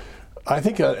journalism? I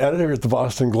think an editor at the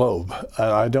Boston Globe.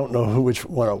 I don't know which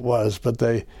one it was, but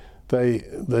they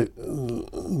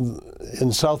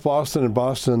in South Boston and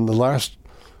Boston, the last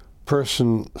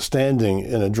person standing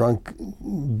in a drunk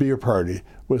beer party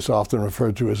was often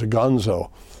referred to as a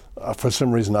gonzo. For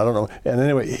some reason, I don't know. And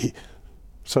anyway,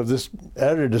 so this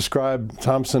editor described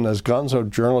Thompson as gonzo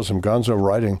journalism, gonzo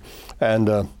writing,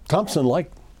 and Thompson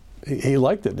liked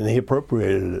it, and he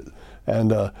appropriated it.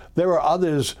 And there were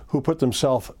others who put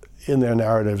themselves in their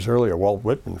narratives earlier. Walt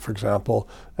Whitman, for example,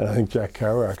 and I think Jack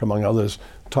Kerouac, among others,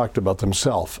 talked about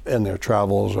themselves in their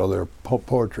travels or their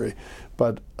poetry.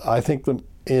 But I think that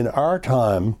in our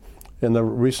time, in the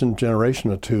recent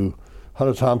generation or two,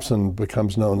 Hunter Thompson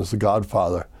becomes known as the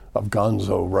godfather of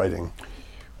gonzo writing.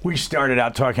 We started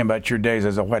out talking about your days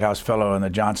as a White House fellow in the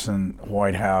Johnson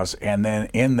White House, and then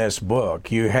in this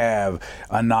book you have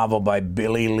a novel by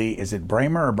Billy Lee. Is it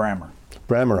Bramer or Brammer?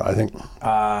 Brammer, I think.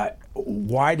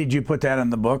 Why did you put that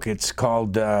in the book? It's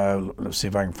called. Let's see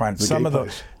if I can find it. Some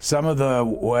of the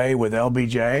way with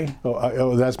LBJ.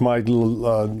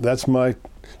 That's my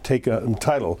take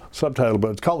subtitle,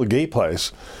 but it's called The Gay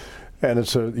Place. And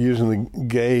it's using the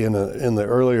gay in the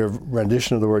earlier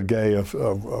rendition of the word gay of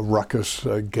ruckus,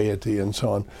 gaiety, and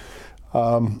so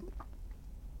on.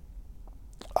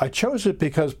 I chose it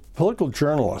because political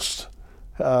journalists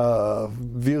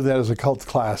view that as a cult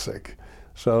classic.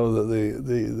 So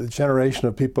the generation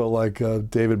of people like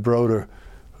David Broder,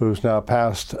 who's now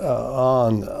passed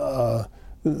on,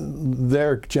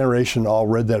 their generation all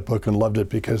read that book and loved it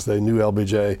because they knew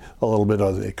LBJ a little bit,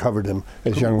 or they covered him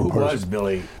as young reporters. Who was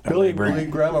Billy? Billy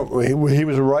Graham. He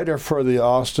was a writer for the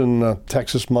Austin,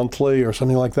 Texas Monthly or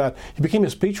something like that. He became a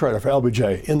speechwriter for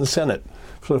LBJ in the Senate.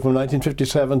 So from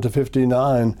 1957 to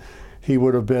 59, he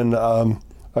would have been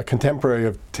a contemporary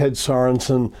of Ted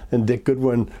Sorensen and Dick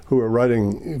Goodwin, who were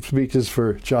writing speeches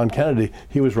for John Kennedy.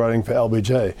 He was writing for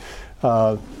LBJ.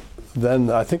 Then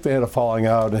I think they had a falling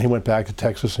out, and he went back to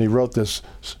Texas, and he wrote this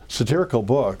satirical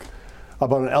book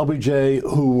about an LBJ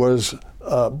who was,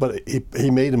 but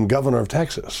he made him governor of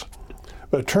Texas.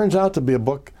 But it turns out to be a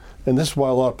book, and this is why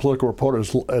a lot of political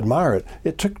reporters admire it.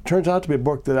 It turns out to be a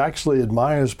book that actually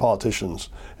admires politicians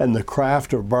and the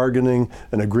craft of bargaining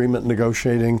and agreement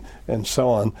negotiating and so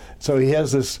on. So he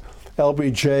has this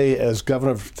LBJ as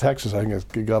governor of Texas. I think it's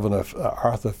Governor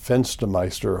Arthur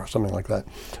Fenstermeister or something like that,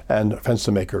 and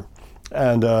Fenstermaker.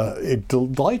 And it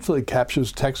delightfully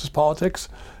captures Texas politics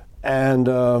and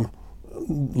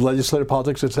legislative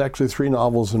politics. It's actually 3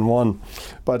 novels in one.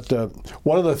 But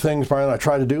one of the things, Brian, I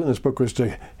tried to do in this book was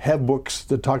to have books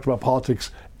that talked about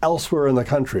politics elsewhere in the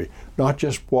country, not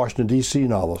just Washington, D.C.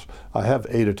 novels. I have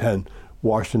 8 or 10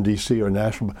 Washington, D.C. or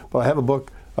national, but I have a book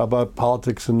about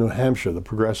politics in New Hampshire, the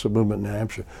progressive movement in New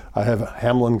Hampshire. I have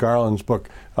Hamlin Garland's book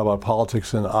about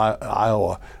politics in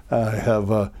Iowa. I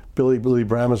have Billy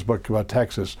Brammer's book about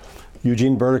Texas.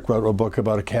 Eugene Burdick wrote a book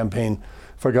about a campaign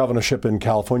for governorship in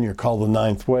California called The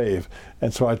Ninth Wave.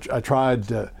 And so I tried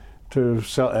to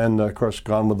sell, and of course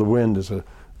Gone with the Wind is a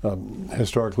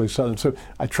historically Southern. So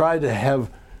I tried to have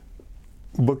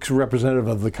books representative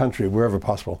of the country wherever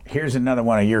possible. Here's another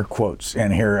one of your quotes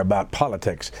in here about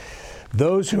politics.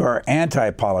 Those who are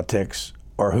anti-politics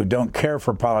or who don't care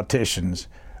for politicians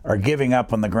are giving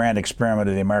up on the grand experiment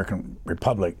of the American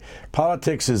Republic.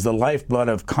 Politics is the lifeblood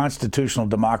of constitutional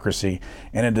democracy,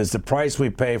 and it is the price we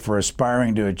pay for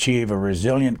aspiring to achieve a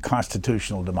resilient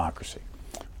constitutional democracy.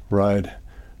 Right.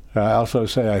 I also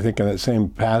say, I think in that same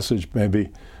passage maybe,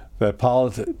 that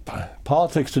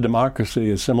politics to democracy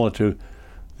is similar to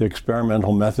the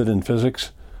experimental method in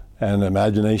physics and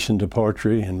imagination to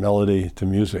poetry and melody to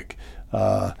music.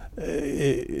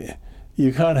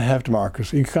 You can't have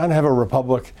democracy. You can't have a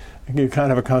republic. You can't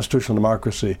have a constitutional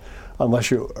democracy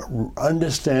unless you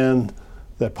understand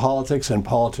that politics and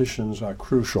politicians are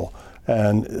crucial.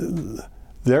 And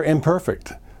they're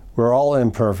imperfect. We're all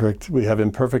imperfect. We have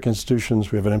imperfect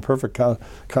institutions. We have an imperfect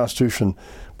constitution.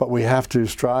 But we have to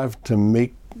strive to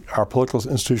make our political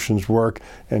institutions work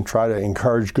and try to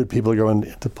encourage good people to go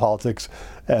into politics.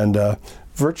 And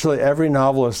virtually every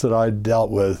novelist that I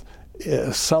dealt with,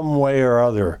 some way or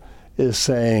other, is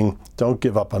saying, don't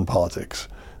give up on politics.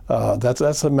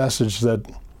 That's a message that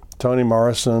Toni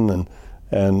Morrison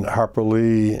and Harper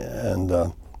Lee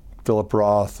and Philip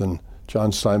Roth and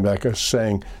John Steinbeck are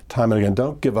saying time and again,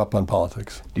 don't give up on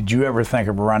politics. Did you ever think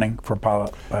of running for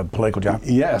a political job?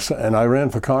 Yes, and I ran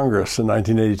for Congress in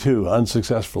 1982,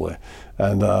 unsuccessfully.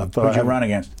 And who did you run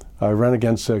against? I ran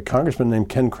against a congressman named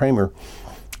Ken Kramer,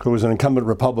 who was an incumbent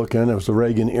Republican. It was the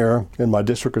Reagan era, and my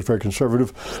district was very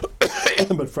conservative.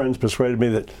 But friends persuaded me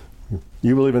that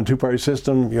you believe in a two-party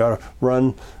system, you ought to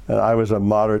run. And I was a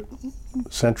moderate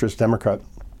centrist Democrat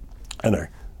and a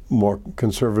more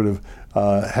conservative.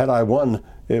 Had I won,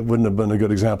 it wouldn't have been a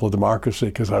good example of democracy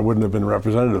because I wouldn't have been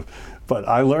representative. But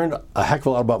I learned a heck of a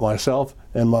lot about myself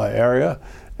and my area,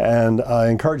 and I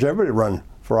encourage everybody to run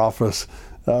for office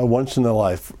once in their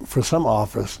life, for some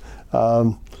office.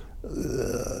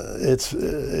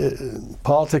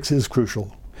 Politics is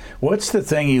crucial. What's the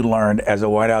thing you learned as a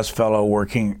White House fellow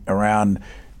working around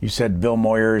You said Bill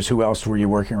Moyers. Who else were you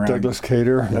working around? Douglas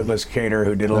Cater. Douglas Cater,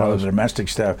 who did a lot of the domestic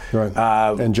stuff. Right.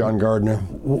 And John Gardner.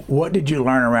 What did you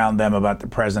learn around them about the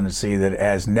presidency that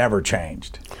has never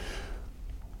changed?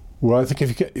 Well, I think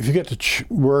if you get to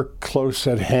work close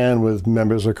at hand with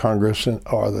members of Congress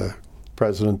or the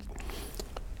president,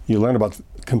 you learn about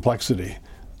complexity.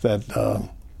 That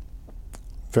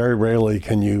very rarely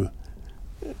can you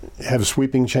have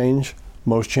sweeping change.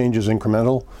 Most change is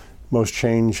incremental. Most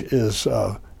change is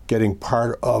getting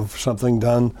part of something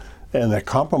done. And that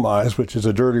compromise, which is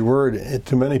a dirty word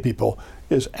to many people,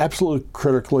 is absolutely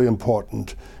critically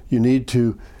important. You need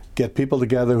to get people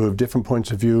together who have different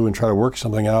points of view and try to work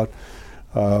something out.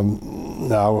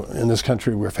 Now, in this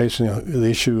country, we're facing the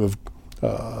issue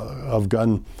of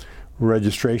gun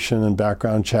registration and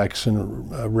background checks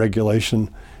and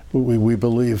regulation. We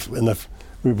believe in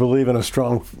a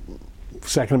strong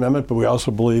Second Amendment, but we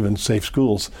also believe in safe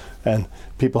schools, and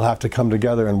people have to come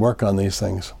together and work on these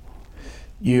things.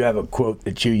 You have a quote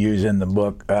that you use in the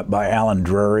book by Alan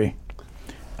Drury,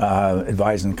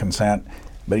 Advise and Consent.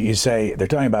 But you say, they're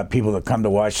talking about people that come to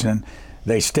Washington,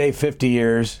 they stay 50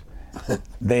 years,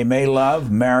 they may love,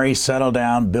 marry, settle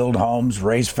down, build homes,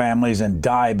 raise families, and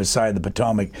die beside the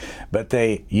Potomac, but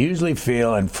they usually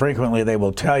feel, and frequently they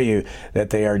will tell you,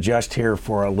 that they are just here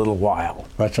for a little while.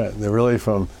 That's right. They're really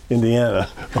from Indiana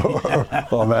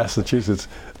or Massachusetts,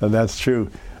 and that's true.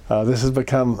 This has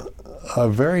become a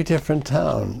very different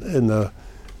town in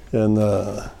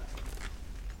the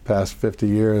past 50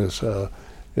 years.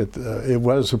 It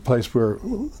was a place where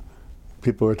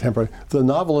people were temporary. The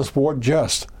novelist Ward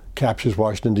Just captures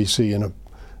Washington, D.C. in a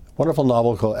wonderful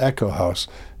novel called Echo House.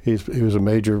 He was a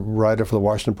major writer for the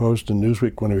Washington Post and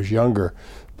Newsweek when he was younger,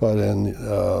 but in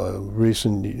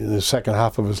the second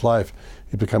half of his life,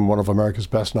 he became one of America's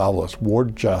best novelists.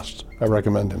 Ward Just. I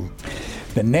recommend him.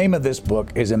 The name of this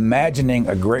book is Imagining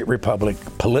a Great Republic,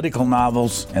 Political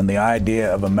Novels and the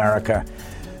Idea of America,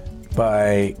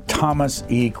 by Thomas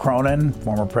E. Cronin,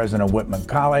 former president of Whitman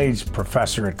College,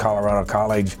 professor at Colorado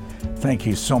College. Thank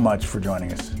you so much for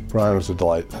joining us. Brian, it was a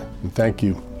delight. And thank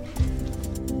you.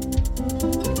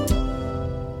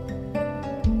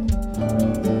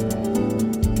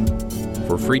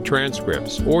 For free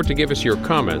transcripts or to give us your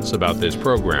comments about this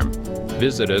program,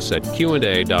 visit us at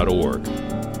Q&A.org.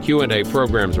 Q&A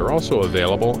programs are also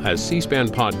available as C-SPAN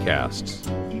podcasts.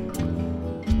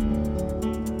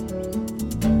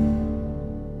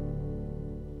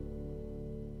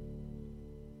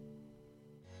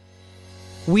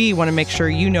 We want to make sure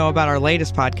you know about our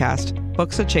latest podcast,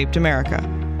 Books That Shaped America.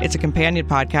 It's a companion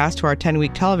podcast to our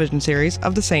 10-week television series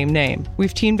of the same name.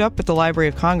 We've teamed up with the Library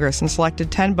of Congress and selected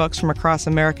 10 books from across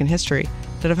American history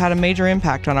that have had a major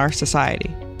impact on our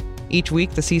society. Each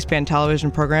week, the C-SPAN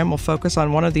television program will focus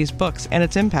on one of these books and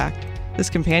its impact. This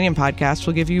companion podcast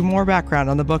will give you more background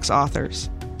on the book's authors.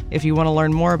 If you want to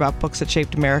learn more about Books That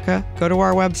Shaped America, go to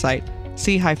our website,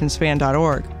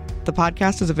 c-span.org. The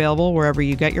podcast is available wherever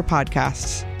you get your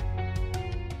podcasts.